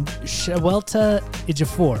 and Chiwetel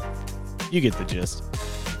Ejiofor. You get the gist.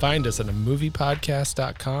 Find us at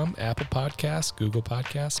amoviepodcast.com, Apple Podcasts, Google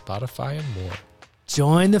Podcasts, Spotify, and more.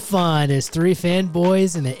 Join the fun as 3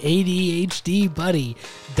 fanboys and an ADHD buddy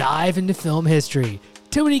dive into film history.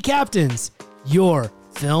 Too Many Captains, your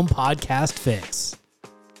film podcast fix.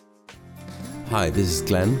 Hi, this is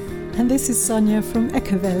Glenn. And this is Sonia from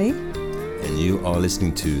Echo Valley. And you are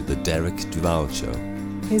listening to The Derek Duval Show.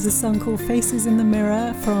 Here's a song called Faces in the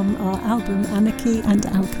Mirror from our album Anarchy and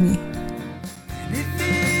Alchemy.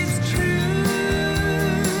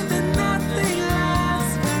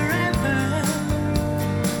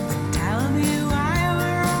 Tell me why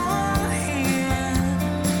we're all here,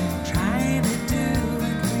 trying to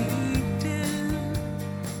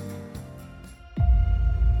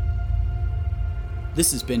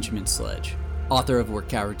This is Benjamin Sledge, author of Where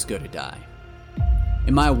Cowards Go to Die.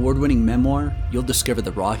 In my award-winning memoir, you'll discover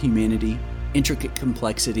the raw humanity, intricate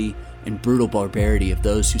complexity, and brutal barbarity of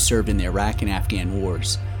those who served in the Iraq and Afghan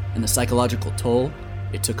wars, and the psychological toll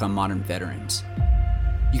it took on modern veterans.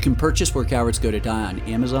 You can purchase Where Cowards Go to Die on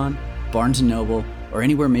Amazon, Barnes & Noble, or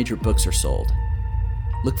anywhere major books are sold.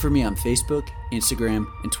 Look for me on Facebook, Instagram,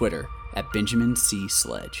 and Twitter at Benjamin C.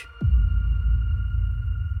 Sledge.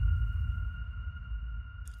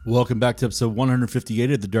 Welcome back to episode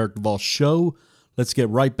 158 of the Derek Duvall Show. Let's get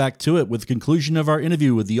right back to it with the conclusion of our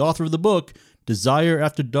interview with the author of the book, Desire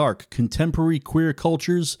After Dark, Contemporary Queer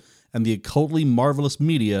Cultures and the Occultly Marvelous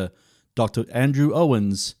Media, Dr. Andrew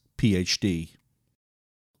Owens, Ph.D.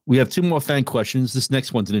 We have two more fan questions. This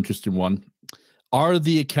next one's an interesting one. Are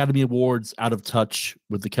the Academy Awards out of touch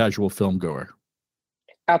with the casual film goer?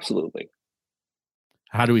 Absolutely.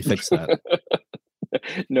 How do we fix that?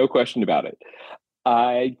 No question about it.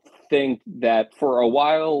 I think that for a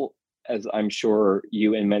while, as I'm sure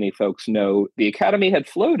you and many folks know, the Academy had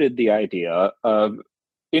floated the idea of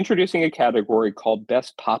introducing a category called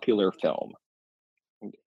Best Popular Film.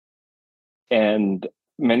 And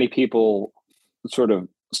many people sort of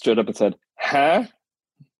stood up and said, huh?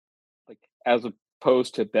 Like, as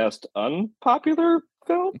opposed to Best Unpopular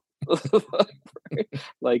Film?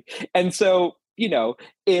 Like, and so, you know,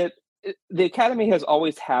 the Academy has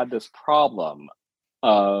always had this problem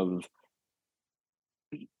of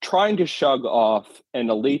trying to shrug off an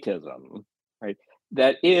elitism, right?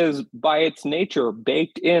 That is by its nature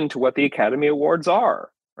baked into what the Academy Awards are,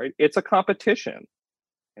 right? It's a competition.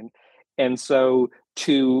 And so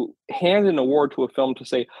to hand an award to a film to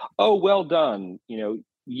say, oh, well done, you know,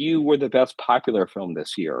 you were the best popular film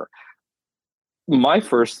this year. My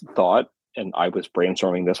first thought, and I was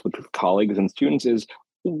brainstorming this with colleagues and students, is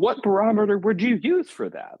what barometer would you use for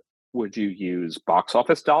that? Would you use box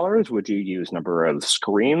office dollars? Would you use number of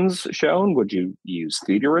screens shown? Would you use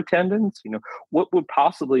theater attendance? You know, what would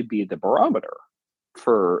possibly be the barometer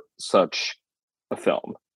for such a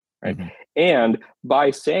film, right? Mm-hmm. And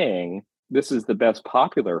by saying this is the best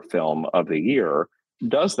popular film of the year,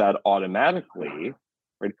 does that automatically,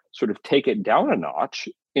 right, sort of take it down a notch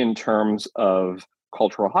in terms of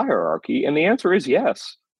cultural hierarchy? And the answer is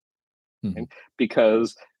yes, mm-hmm.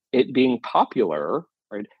 Because it being popular,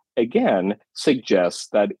 right, again, suggests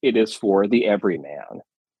that it is for the everyman,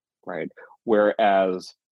 right?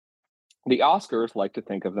 Whereas the Oscars like to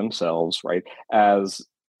think of themselves, right, as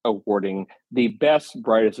awarding the best,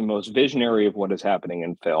 brightest, and most visionary of what is happening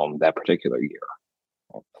in film that particular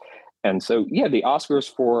year. And so, yeah, the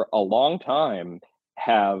Oscars for a long time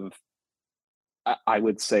have, I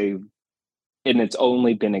would say, and it's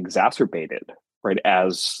only been exacerbated, right,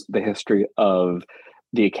 as the history of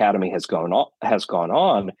the Academy has gone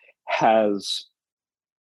on, has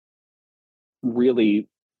really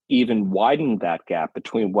even widened that gap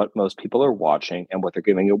between what most people are watching and what they're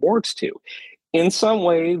giving awards to. In some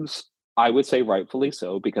ways, I would say rightfully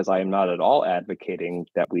so, because I am not at all advocating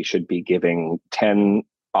that we should be giving 10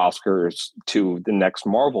 Oscars to the next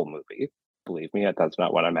Marvel movie. Believe me, that's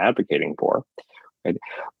not what I'm advocating for. Right?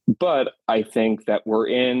 But I think that we're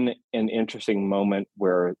in an interesting moment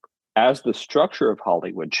where, as the structure of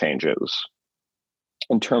Hollywood changes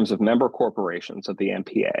in terms of member corporations of the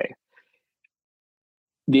MPA,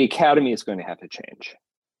 the Academy is going to have to change.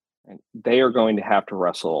 And they are going to have to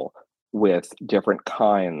wrestle with different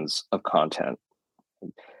kinds of content.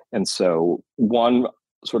 And so one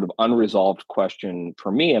sort of unresolved question for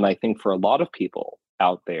me, and I think for a lot of people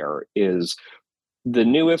out there, is the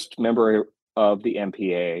newest member of the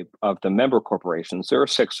MPA, of the member corporations, there are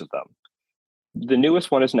 6 of them. The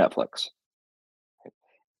newest one is Netflix.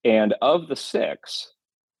 And of the 6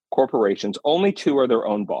 corporations, only 2 are their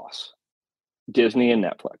own boss, Disney and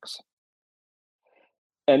Netflix.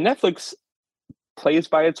 And Netflix plays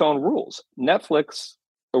by its own rules. Netflix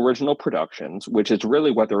original productions, which is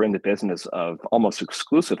really what they're in the business of almost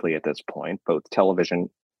exclusively at this point, both television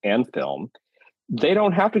and film, they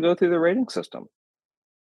don't have to go through the rating system.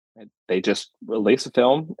 They just release a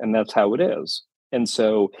film, and that's how it is. And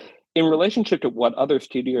so in relationship to what other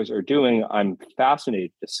studios are doing, I'm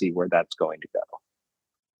fascinated to see where that's going to go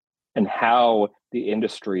and how the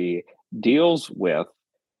industry deals with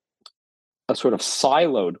a sort of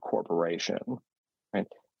siloed corporation, right,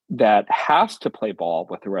 that has to play ball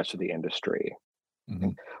with the rest of the industry.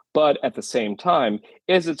 Mm-hmm. But at the same time,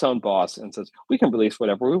 is its own boss and says, we can release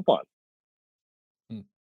whatever we want.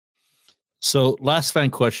 So last fan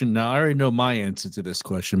question. Now, I already know my answer to this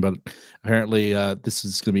question, but apparently this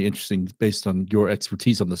is going to be interesting based on your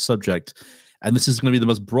expertise on the subject. And this is going to be the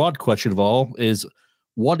most broad question of all, is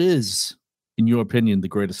what is, in your opinion, the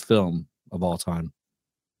greatest film of all time?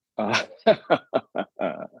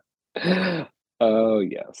 Oh,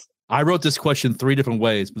 yes. I wrote this question 3 different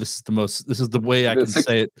ways, but this is the way I can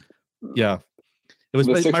say it. Yeah. It was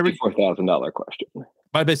the my $64,000 question.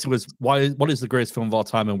 My basic was what is the greatest film of all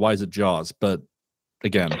time and why is it Jaws? But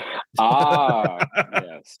again.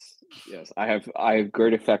 Yes. I have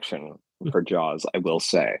great affection for Jaws, I will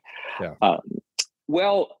say. Yeah.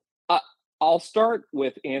 I'll start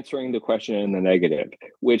with answering the question in the negative,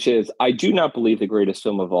 which is I do not believe the greatest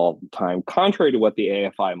film of all time, contrary to what the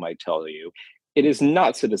AFI might tell you. It is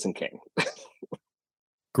not Citizen Kane.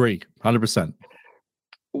 Agree, 100%.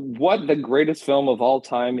 What the greatest film of all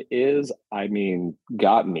time is, I mean,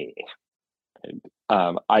 got me.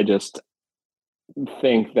 I just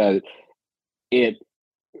think that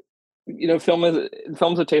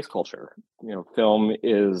film's a taste culture. Film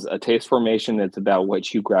is a taste formation. It's about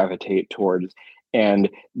what you gravitate towards. And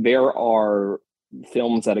there are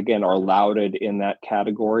films that, again, are lauded in that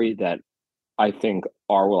category that I think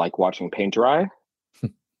are like watching paint dry.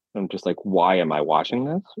 I'm just like, why am I watching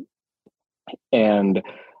this? And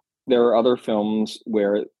there are other films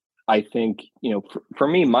where I think, for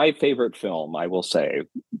me, my favorite film, I will say,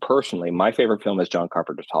 personally, my favorite film is John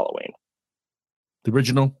Carpenter's Halloween. The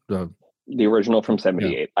original? The original from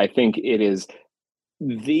 78. Yeah. I think it is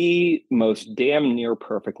the most damn near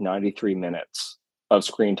perfect 93 minutes of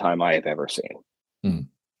screen time I have ever seen.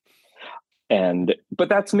 But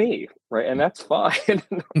that's me, right? And that's fine.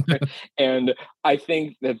 And I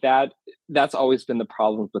think that's always been the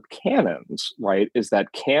problem with canons, right? Is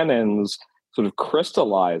that canons sort of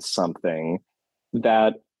crystallize something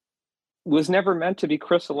that was never meant to be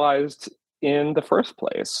crystallized in the first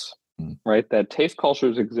place, right? That taste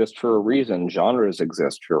cultures exist for a reason, genres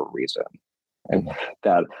exist for a reason. And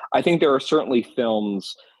that I think there are certainly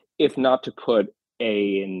films, if not to put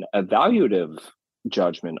an evaluative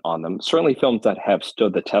judgment on them, certainly films that have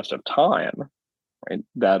stood the test of time, right?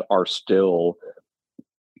 That are still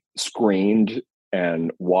screened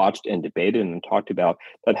and watched and debated and talked about,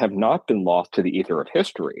 that have not been lost to the ether of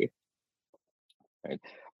history, right?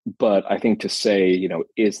 But I think to say,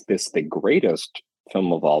 is this the greatest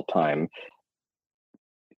film of all time?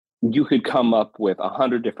 You could come up with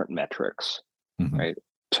 100 different metrics, right,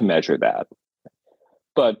 to measure that.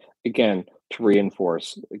 But again, to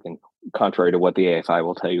reinforce, contrary to what the AFI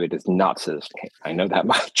will tell you, it is not Citizen Kane. I know that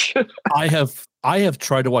much. I have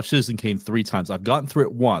tried to watch Citizen Kane 3 times. I've gotten through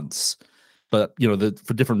it once, but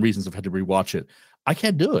for different reasons I've had to rewatch it. I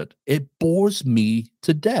can't do it. It bores me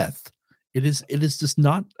to death. It is just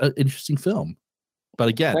not an interesting film. But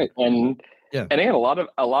again, right. And again, a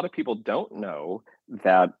lot of people don't know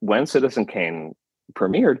that when Citizen Kane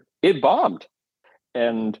premiered, it bombed.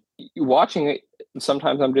 And watching it,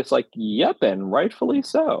 sometimes I'm just like, yep, and rightfully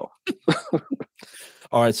so.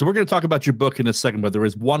 All right, so we're going to talk about your book in a second, but there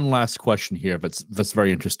is one last question here that's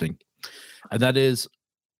very interesting. And that is,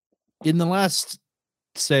 in the last,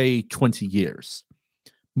 say, 20 years,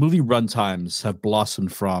 movie runtimes have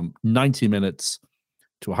blossomed from 90 minutes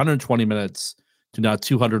to 120 minutes to now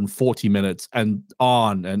 240 minutes and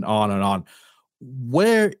on and on and on.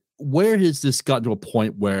 Where has this gotten to a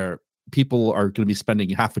point where people are going to be spending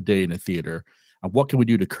half a day in a theater, and what can we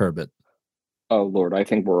do to curb it? Oh Lord, I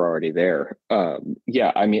think we're already there.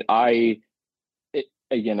 Yeah, I mean, as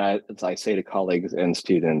I say to colleagues and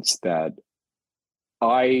students, that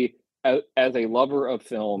as a lover of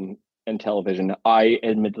film and television, I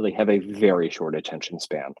admittedly have a very short attention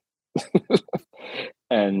span.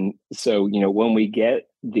 And so, when we get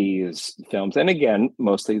these films, and again,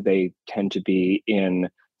 mostly they tend to be in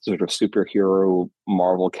sort of superhero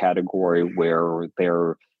Marvel category where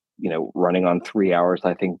they're, running on 3 hours.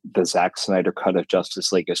 I think the Zack Snyder cut of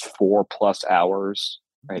Justice League is 4+ hours.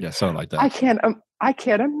 Right? Yeah, something like that. I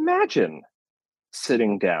can't imagine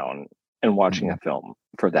sitting down and watching a film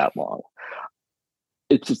for that long.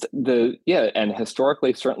 It's just and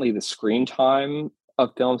historically, certainly the screen time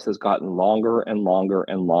of films has gotten longer and longer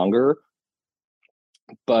and longer.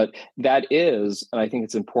 But that is, and I think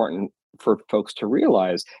it's important for folks to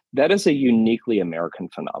realize, that is a uniquely American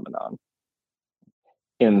phenomenon.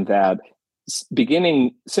 In that,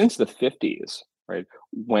 beginning since the 50s, right,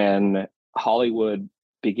 when Hollywood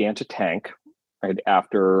began to tank, right,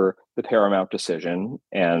 after the Paramount decision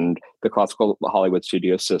and the classical Hollywood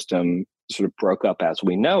studio system sort of broke up as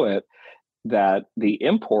we know it, that the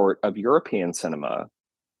import of European cinema,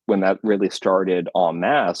 when that really started en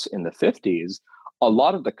masse in the 50s, a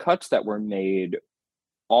lot of the cuts that were made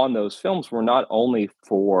on those films were not only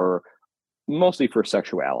mostly for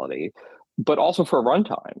sexuality, but also for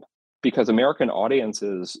runtime. because American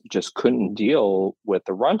audiences just couldn't deal with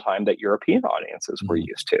the runtime that European audiences were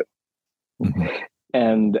used to.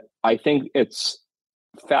 And I think it's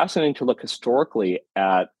fascinating to look historically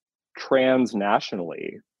at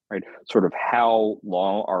transnationally, right? Sort of how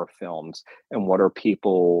long are films and what are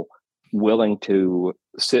people willing to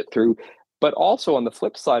sit through? But also on the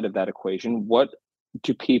flip side of that equation, what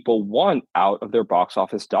do people want out of their box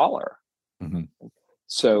office dollar?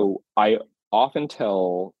 So I often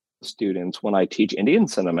tell students when I teach Indian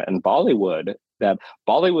cinema and Bollywood that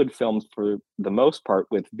Bollywood films, for the most part,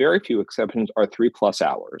 with very few exceptions, are 3+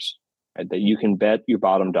 hours, right? That you can bet your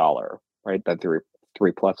bottom dollar, right? That they're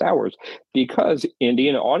 3+ hours, because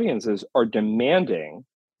Indian audiences are demanding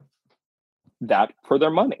that for their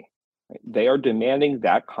money. Right? They are demanding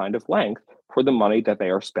that kind of length for the money that they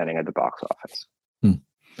are spending at the box office.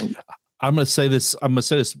 I'm going to say this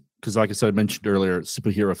because, like I said, I mentioned earlier,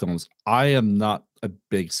 superhero films. I am not a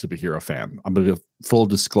big superhero fan. I'm going to give full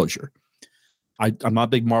disclosure. I'm not a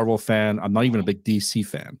big Marvel fan. I'm not even a big DC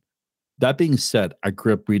fan. That being said, I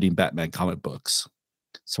grew up reading Batman comic books,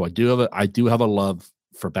 so I do have a love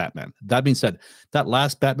for Batman. That being said, that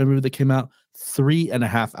last Batman movie that came out,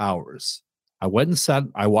 3.5 hours. I went and sat.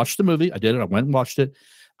 I watched the movie. I did it. I went and watched it.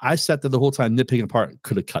 I sat there the whole time nitpicking apart.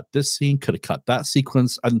 Could have cut this scene. Could have cut that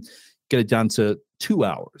sequence. And get it down to 2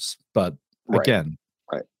 hours. But again,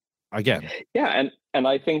 yeah, and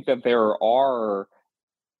I think that there are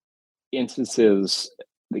instances.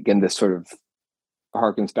 Again, this sort of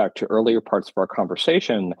harkens back to earlier parts of our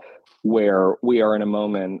conversation, where we are in a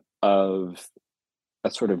moment of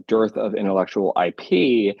a sort of dearth of intellectual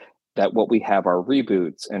IP. That what we have are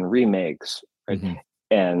reboots and remakes, right?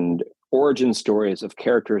 And origin stories of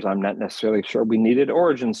characters I'm not necessarily sure we needed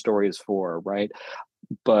origin stories for, right?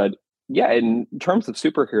 But yeah, in terms of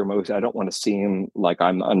superhero movies, I don't want to seem like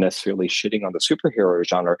I'm unnecessarily shitting on the superhero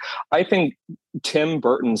genre. I think Tim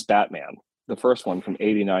Burton's Batman, the first one from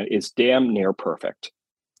 '89, is damn near perfect.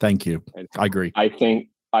 Thank you. I agree. I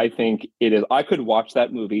think it is. I could watch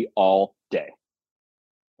that movie all day.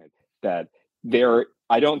 That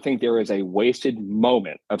I don't think there is a wasted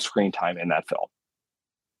moment of screen time in that film.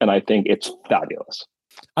 And I think it's fabulous.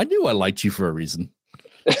 I knew I liked you for a reason.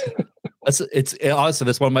 It's honestly,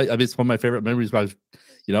 that's one of my favorite memories.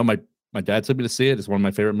 My dad took me to see it. It's one of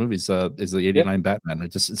my favorite movies. Is the '89 Batman.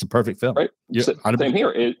 It's a perfect film. Right. Same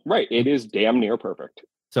here. It is damn near perfect.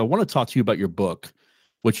 So I want to talk to you about your book,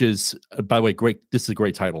 which is, by the way, great. This is a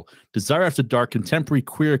great title: Desire After Dark: Contemporary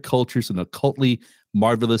Queer Cultures and Occultly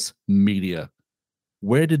Marvelous Media.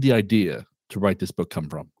 Where did the idea to write this book come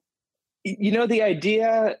from? The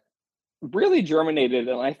idea really germinated,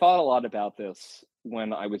 and I thought a lot about this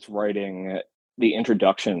when I was writing the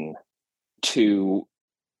introduction to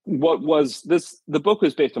what was this. The book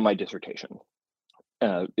was based on my dissertation.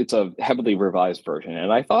 It's a heavily revised version,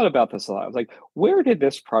 and I thought about this a lot. I was like, where did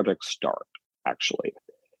this project start, actually?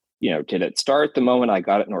 Did it start the moment I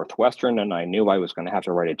got at Northwestern and I knew I was going to have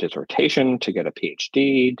to write a dissertation to get a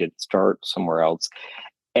Ph.D.? Did it start somewhere else?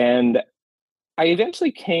 And I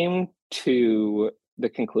eventually came to the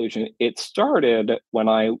conclusion it started when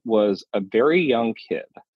I was a very young kid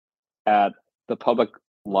at the public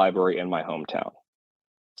library in my hometown.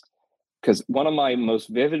 Because one of my most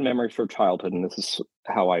vivid memories from childhood, and this is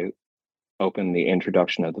how I open the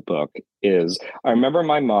introduction of the book, is I remember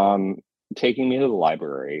my mom taking me to the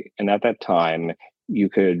library. And at that time, you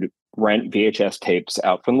could rent VHS tapes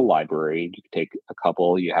out from the library. You could take a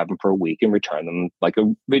couple, you have them for a week and return them, like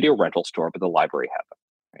a video rental store, but the library had them.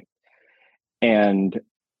 Right? And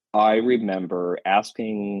I remember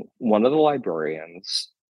asking one of the librarians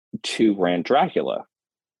to rent Dracula.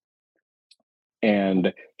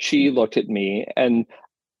 And she looked at me, and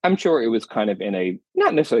I'm sure it was kind of in a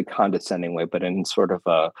not necessarily condescending way, but in sort of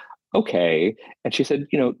a, okay. And she said,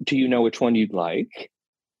 do you know which one you'd like?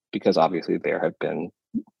 Because obviously there have been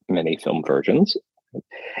many film versions.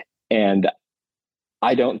 And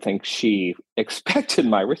I don't think she expected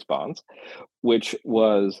my response, which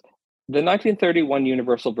was the 1931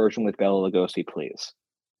 Universal version with Bela Lugosi, please.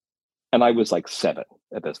 And I was like 7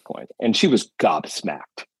 at this point, and she was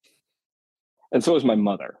gobsmacked. And so was my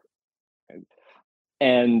mother.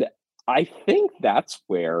 And I think that's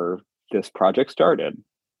where this project started.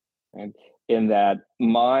 And in that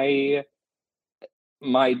my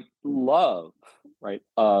love, right,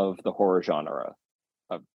 of the horror genre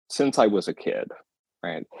since I was a kid,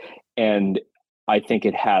 right, and I think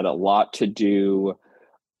it had a lot to do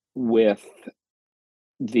with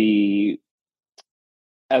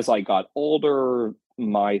as I got older,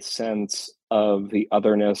 my sense of the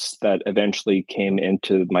otherness that eventually came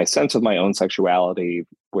into my sense of my own sexuality,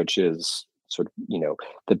 which is sort of,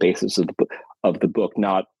 the basis of the book,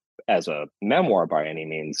 not as a memoir by any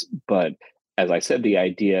means, but as I said, the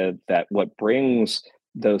idea that what brings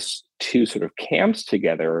those two sort of camps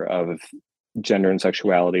together of gender and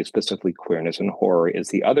sexuality, specifically queerness and horror, is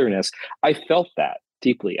the otherness. I felt that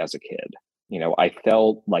deeply as a kid. I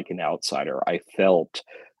felt like an outsider. I felt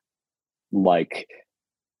like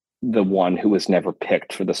the one who was never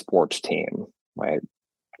picked for the sports team, right?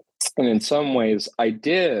 And in some ways, I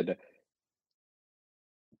did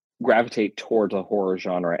gravitate towards the horror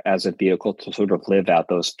genre as a vehicle to sort of live out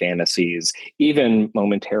those fantasies, even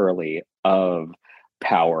momentarily, of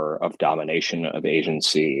power, of domination, of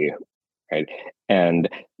agency, right? And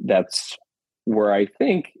that's where I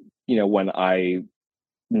think, when I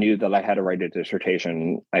knew that I had to write a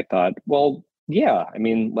dissertation, I thought, well, yeah, I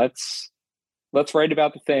mean, let's write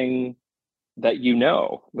about the thing that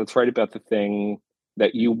let's write about the thing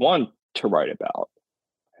that you want to write about.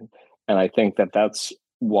 And I think that that's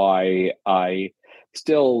why I've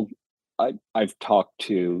talked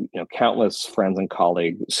to countless friends and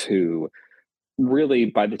colleagues who really,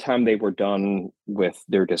 by the time they were done with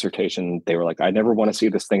their dissertation, they were like, I never want to see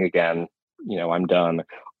this thing again. I'm done.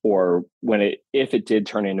 Or if it did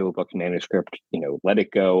turn into a book manuscript, let it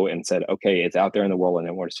go, and said, okay, it's out there in the world and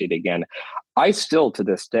I want to see it again. I still, to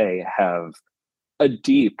this day, have a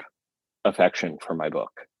deep affection for my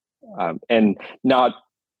book. And not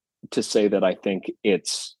to say that I think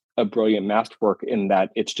it's a brilliant masterwork, in that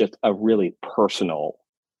it's just a really personal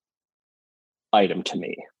item to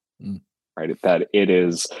me, right? That it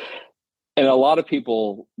is, and a lot of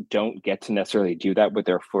people don't get to necessarily do that with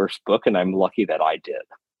their first book, and I'm lucky that I did.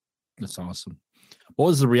 That's awesome. What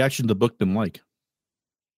was the reaction to the book been like?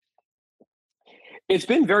 It's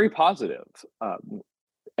been very positive.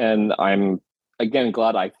 And I'm, again,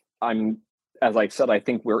 glad I'm, as I said, I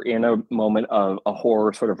think we're in a moment of a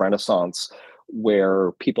horror sort of renaissance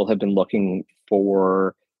where people have been looking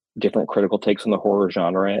for different critical takes on the horror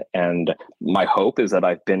genre. And my hope is that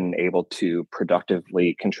I've been able to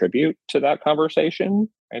productively contribute to that conversation.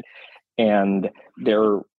 Right? And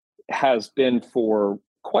there has been for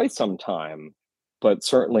quite some time, but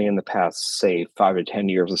certainly in the past, say, 5 to 10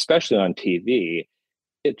 years, especially on TV,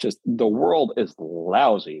 the world is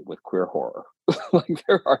lousy with queer horror. Like,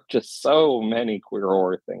 there are just so many queer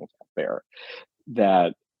horror things out there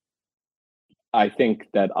that I think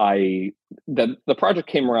that the project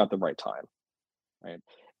came around at the right time, right?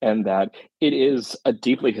 And that it is a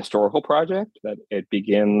deeply historical project, that it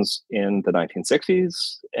begins in the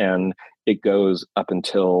 1960s and it goes up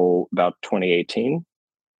until about 2018.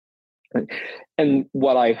 And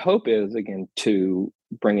what I hope is, again, to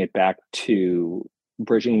bring it back to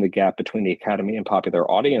bridging the gap between the Academy and popular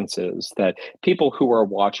audiences, that people who are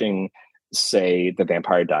watching, say, The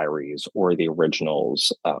Vampire Diaries or the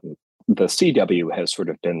originals, the CW has sort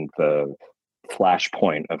of been the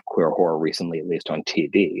flashpoint of queer horror recently, at least on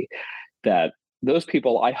TV, that those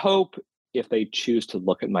people, I hope, if they choose to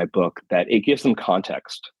look at my book, that it gives them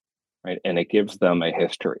context, right? And it gives them a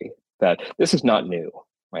history, that this is not new,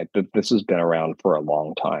 right? That this has been around for a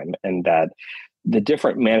long time, and that the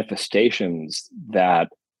different manifestations that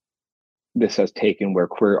this has taken, where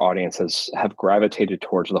queer audiences have gravitated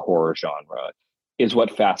towards the horror genre, is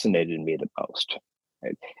what fascinated me the most,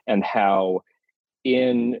 right? And how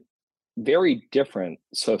in very different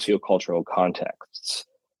sociocultural contexts,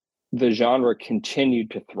 the genre continued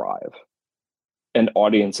to thrive and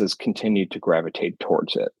audiences continued to gravitate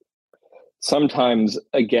towards it, sometimes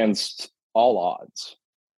against all odds.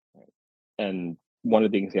 And one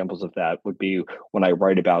of the examples of that would be when I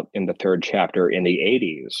write about, in the third chapter, in the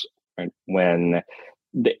 80s, right, when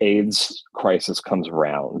the AIDS crisis comes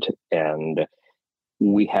around and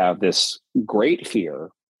we have this great fear,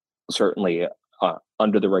 certainly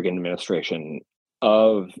under the Reagan administration,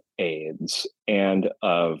 of AIDS and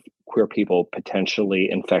of queer people potentially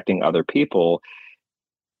infecting other people.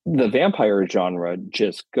 The vampire genre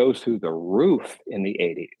just goes through the roof in the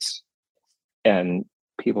 80s. And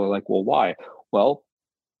people are like, well, why? Well,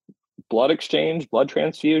 blood exchange, blood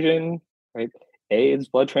transfusion, right? AIDS,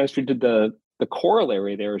 blood transfusion, the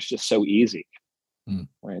corollary there is just so easy,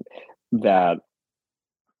 right? That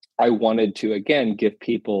I wanted to, again, give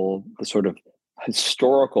people the sort of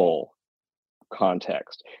historical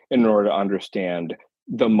context in order to understand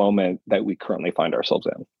the moment that we currently find ourselves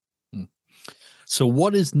in. So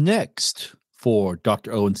what is next for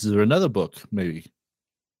Dr. Owens? Is there another book, maybe?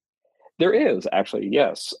 There is, actually,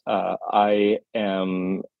 yes. I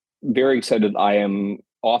am very excited. I am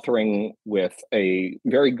authoring with a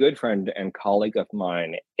very good friend and colleague of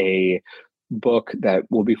mine a book that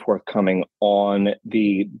will be forthcoming on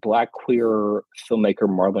the Black queer filmmaker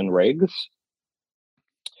Marlon Riggs,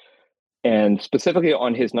 and specifically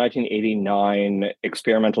on his 1989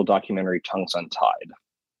 experimental documentary, Tongues Untied.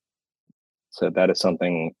 So that is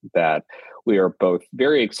something that we are both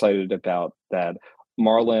very excited about, that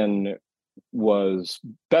Marlon was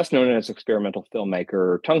best known as experimental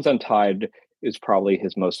filmmaker. Tongues Untied is probably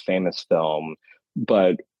his most famous film,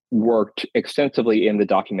 but worked extensively in the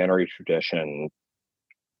documentary tradition.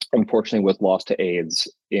 Unfortunately, was lost to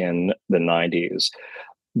AIDS in the 90s.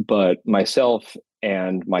 But myself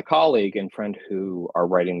and my colleague and friend who are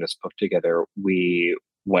writing this book together, we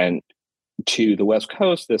went to the West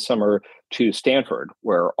Coast this summer to Stanford,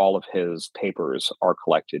 where all of his papers are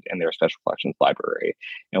collected in their special collections library.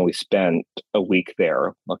 And we spent a week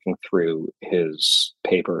there looking through his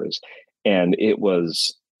papers. And it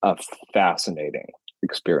was a fascinating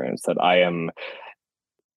experience that I am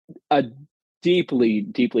a deeply,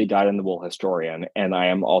 deeply dyed-in-the-wool historian. And I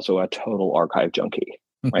am also a total archive junkie,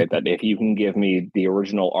 right? That if you can give me the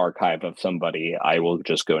original archive of somebody, I will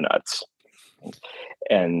just go nuts.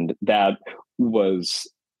 And that was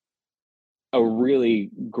a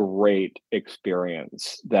really great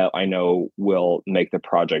experience that I know will make the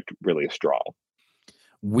project really strong.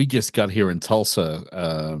 We just got here in Tulsa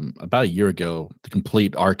about a year ago, the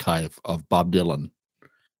complete archive of Bob Dylan.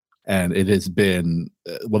 And it has been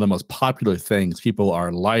one of the most popular things. People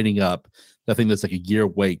are lining up. I think there's like a year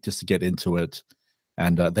wait just to get into it.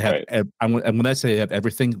 And they have, and when I say they have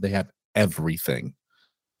everything, they have everything.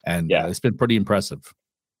 And it's been pretty impressive.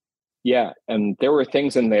 Yeah, and there were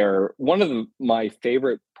things in there. One of my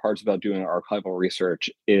favorite parts about doing archival research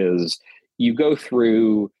is you go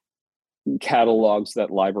through catalogs that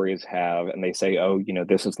libraries have, and they say, "Oh,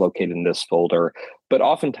 this is located in this folder." But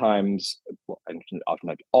oftentimes,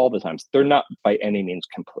 all the times, they're not by any means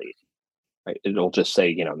complete. Right? It'll just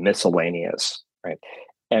say, miscellaneous. Right?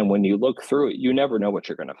 And when you look through it, you never know what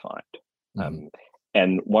you're going to find.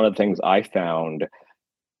 And one of the things I found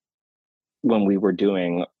when we were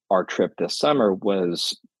doing our trip this summer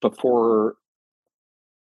was, before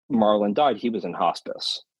Marlon died, he was in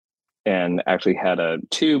hospice and actually had a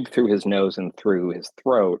tube through his nose and through his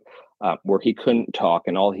throat where he couldn't talk,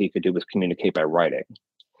 and all he could do was communicate by writing.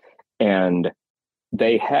 And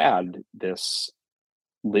they had this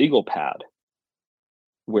legal pad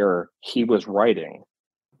where he was writing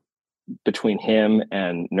between him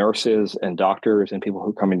and nurses and doctors and people who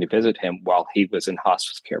were coming to visit him while he was in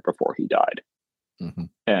hospice care before he died.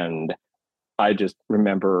 And I just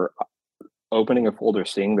remember opening a folder,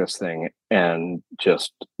 seeing this thing, and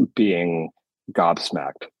just being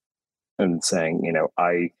gobsmacked and saying,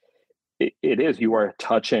 you are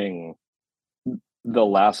touching the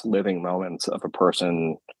last living moments of a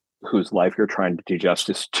person whose life you're trying to do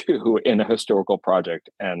justice to in a historical project.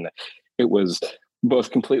 And it was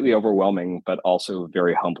both completely overwhelming, but also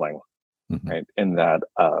very humbling, right? In that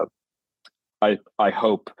I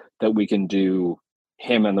hope that we can do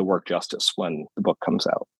him and the work justice when the book comes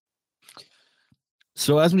out.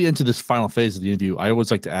 So as we enter this final phase of the interview, I always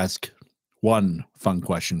like to ask one fun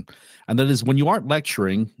question. And that is, when you aren't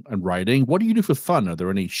lecturing and writing, what do you do for fun? Are there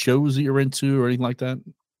any shows that you're into or anything like that?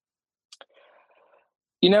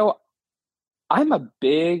 I'm a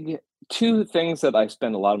big, two things that I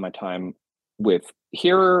spend a lot of my time with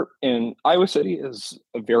here in Iowa City is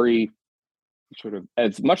a very sort of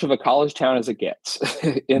as much of a college town as it gets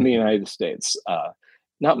in the United States.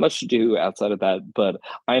 Not much to do outside of that, but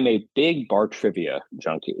I'm a big bar trivia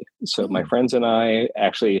junkie. So my friends and I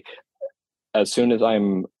actually, as soon as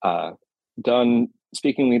I'm done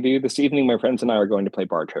speaking with you this evening, my friends and I are going to play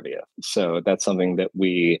bar trivia. So that's something that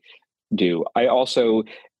we do. I also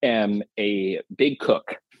am a big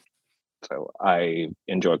cook. So I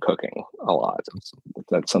enjoy cooking a lot.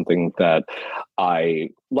 That's something that I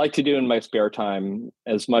like to do in my spare time,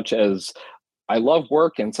 as much as I love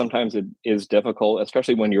work. And sometimes it is difficult,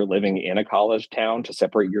 especially when you're living in a college town, to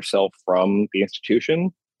separate yourself from the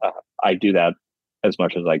institution. I do that as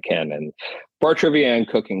much as I can. And bar trivia and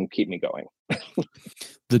cooking keep me going.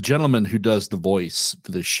 The gentleman who does the voice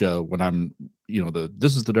for this show, when I'm,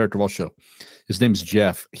 this is the Derek Duvall Show. His name is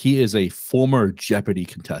Jeff. He is a former Jeopardy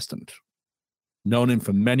contestant. Known him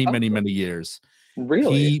for many, many years.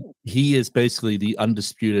 Really? He is basically the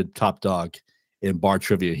undisputed top dog in bar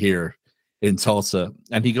trivia here in Tulsa.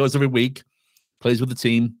 And he goes every week, plays with the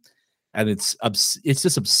team, and it's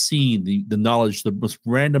just obscene, the knowledge, the most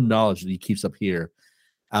random knowledge that he keeps up here.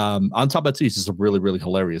 On top of that, too, he's just a really, really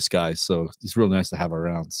hilarious guy. So it's really nice to have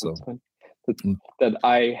around. So that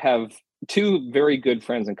I have two very good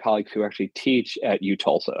friends and colleagues who actually teach at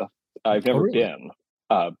UTulsa. I've never been.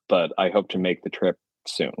 But I hope to make the trip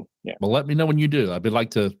soon. Yeah. Well, let me know when you do. I'd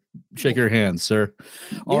like to shake your hand, sir.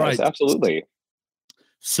 All right. Absolutely.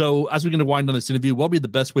 So as we're going to wind down this interview, what would be the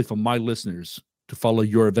best way for my listeners to follow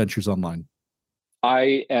your adventures online?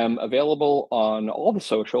 I am available on all the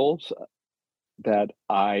socials. That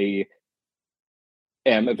I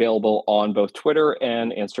am available on both Twitter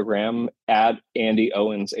and Instagram at Andy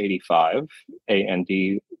Owens 85,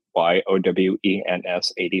 ANDYOWENS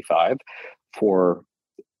 85, for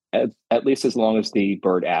at least as long as the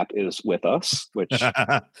Bird app is with us, which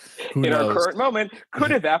in our current moment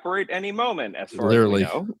could evaporate any moment, as far as we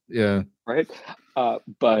know. Yeah. Right.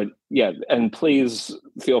 But yeah, and please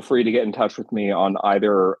feel free to get in touch with me on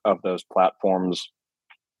either of those platforms.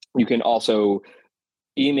 You can also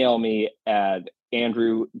email me at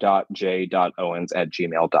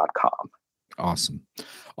andrew.j.owens@gmail.com. Awesome.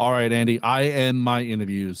 All right, Andy, I end my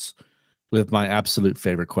interviews with my absolute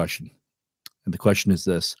favorite question. And the question is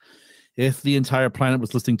this: if the entire planet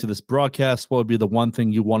was listening to this broadcast, what would be the one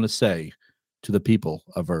thing you want to say to the people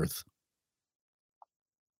of Earth?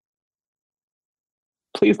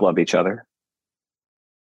 Please love each other.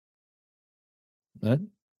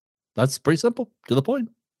 That's pretty simple, to the point.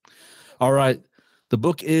 All right. The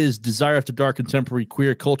book is Desire After Dark: Contemporary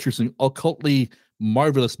Queer Cultures and Occultly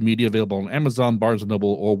Marvelous Media, available on Amazon, Barnes &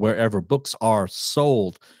 Noble, or wherever books are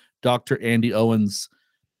sold. Dr. Andy Owens,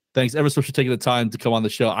 thanks ever so much for taking the time to come on the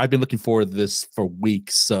show. I've been looking forward to this for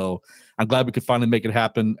weeks, so I'm glad we could finally make it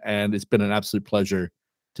happen, and it's been an absolute pleasure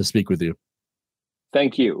to speak with you.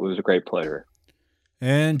 Thank you. It was a great pleasure.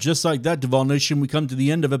 And just like that, Duval Nation, we come to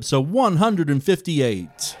the end of episode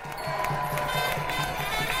 158.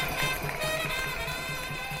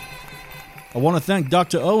 I want to thank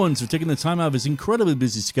Dr. Owens for taking the time out of his incredibly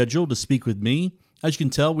busy schedule to speak with me. As you can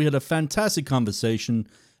tell, we had a fantastic conversation.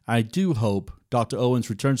 I do hope Dr. Owens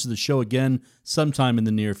returns to the show again sometime in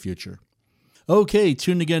the near future. Okay,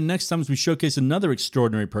 tune in again next time as we showcase another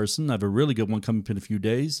extraordinary person. I have a really good one coming up in a few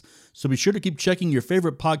days, so be sure to keep checking your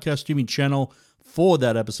favorite podcast streaming channel for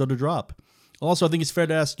that episode to drop. Also, I think it's fair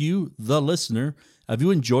to ask you, the listener, have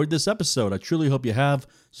you enjoyed this episode? I truly hope you have,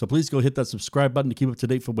 so please go hit that subscribe button to keep up to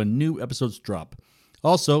date for when new episodes drop.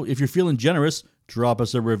 Also, if you're feeling generous, drop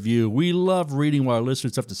us a review. We love reading what our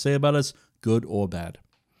listeners have to say about us, good or bad.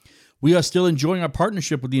 We are still enjoying our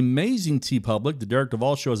partnership with the amazing TeePublic. The Derek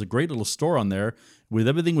Duval Show has a great little store on there with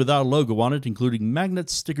everything with our logo on it, including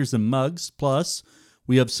magnets, stickers, and mugs. Plus,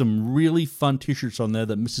 we have some really fun t-shirts on there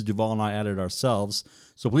that Mrs. Duval and I added ourselves.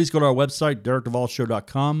 So please go to our website,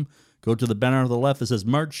 DerekDuvalShow.com. Go to the banner on the left that says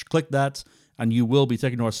merch, click that, and you will be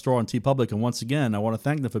taken to our store on TeePublic. And once again, I want to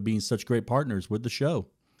thank them for being such great partners with the show.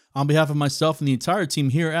 On behalf of myself and the entire team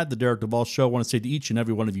here at the Derek Duval Show, I want to say to each and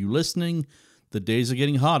every one of you listening, the days are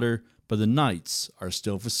getting hotter, but the nights are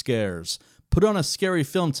still for scares. Put on a scary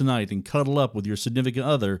film tonight and cuddle up with your significant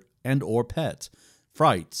other and or pet.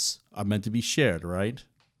 Frights are meant to be shared, right?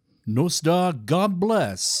 Nostar, God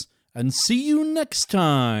bless, and see you next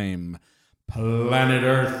time, Planet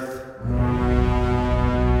Earth.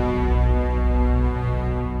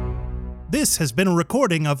 This has been a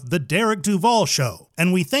recording of The Derek Duval Show,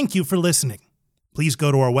 and we thank you for listening. Please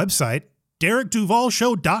go to our website,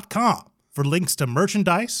 DerekDuvalShow.com, for links to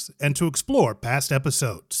merchandise and to explore past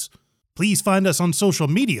episodes. Please find us on social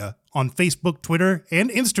media on Facebook, Twitter, and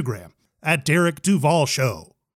Instagram at Derek Duval Show.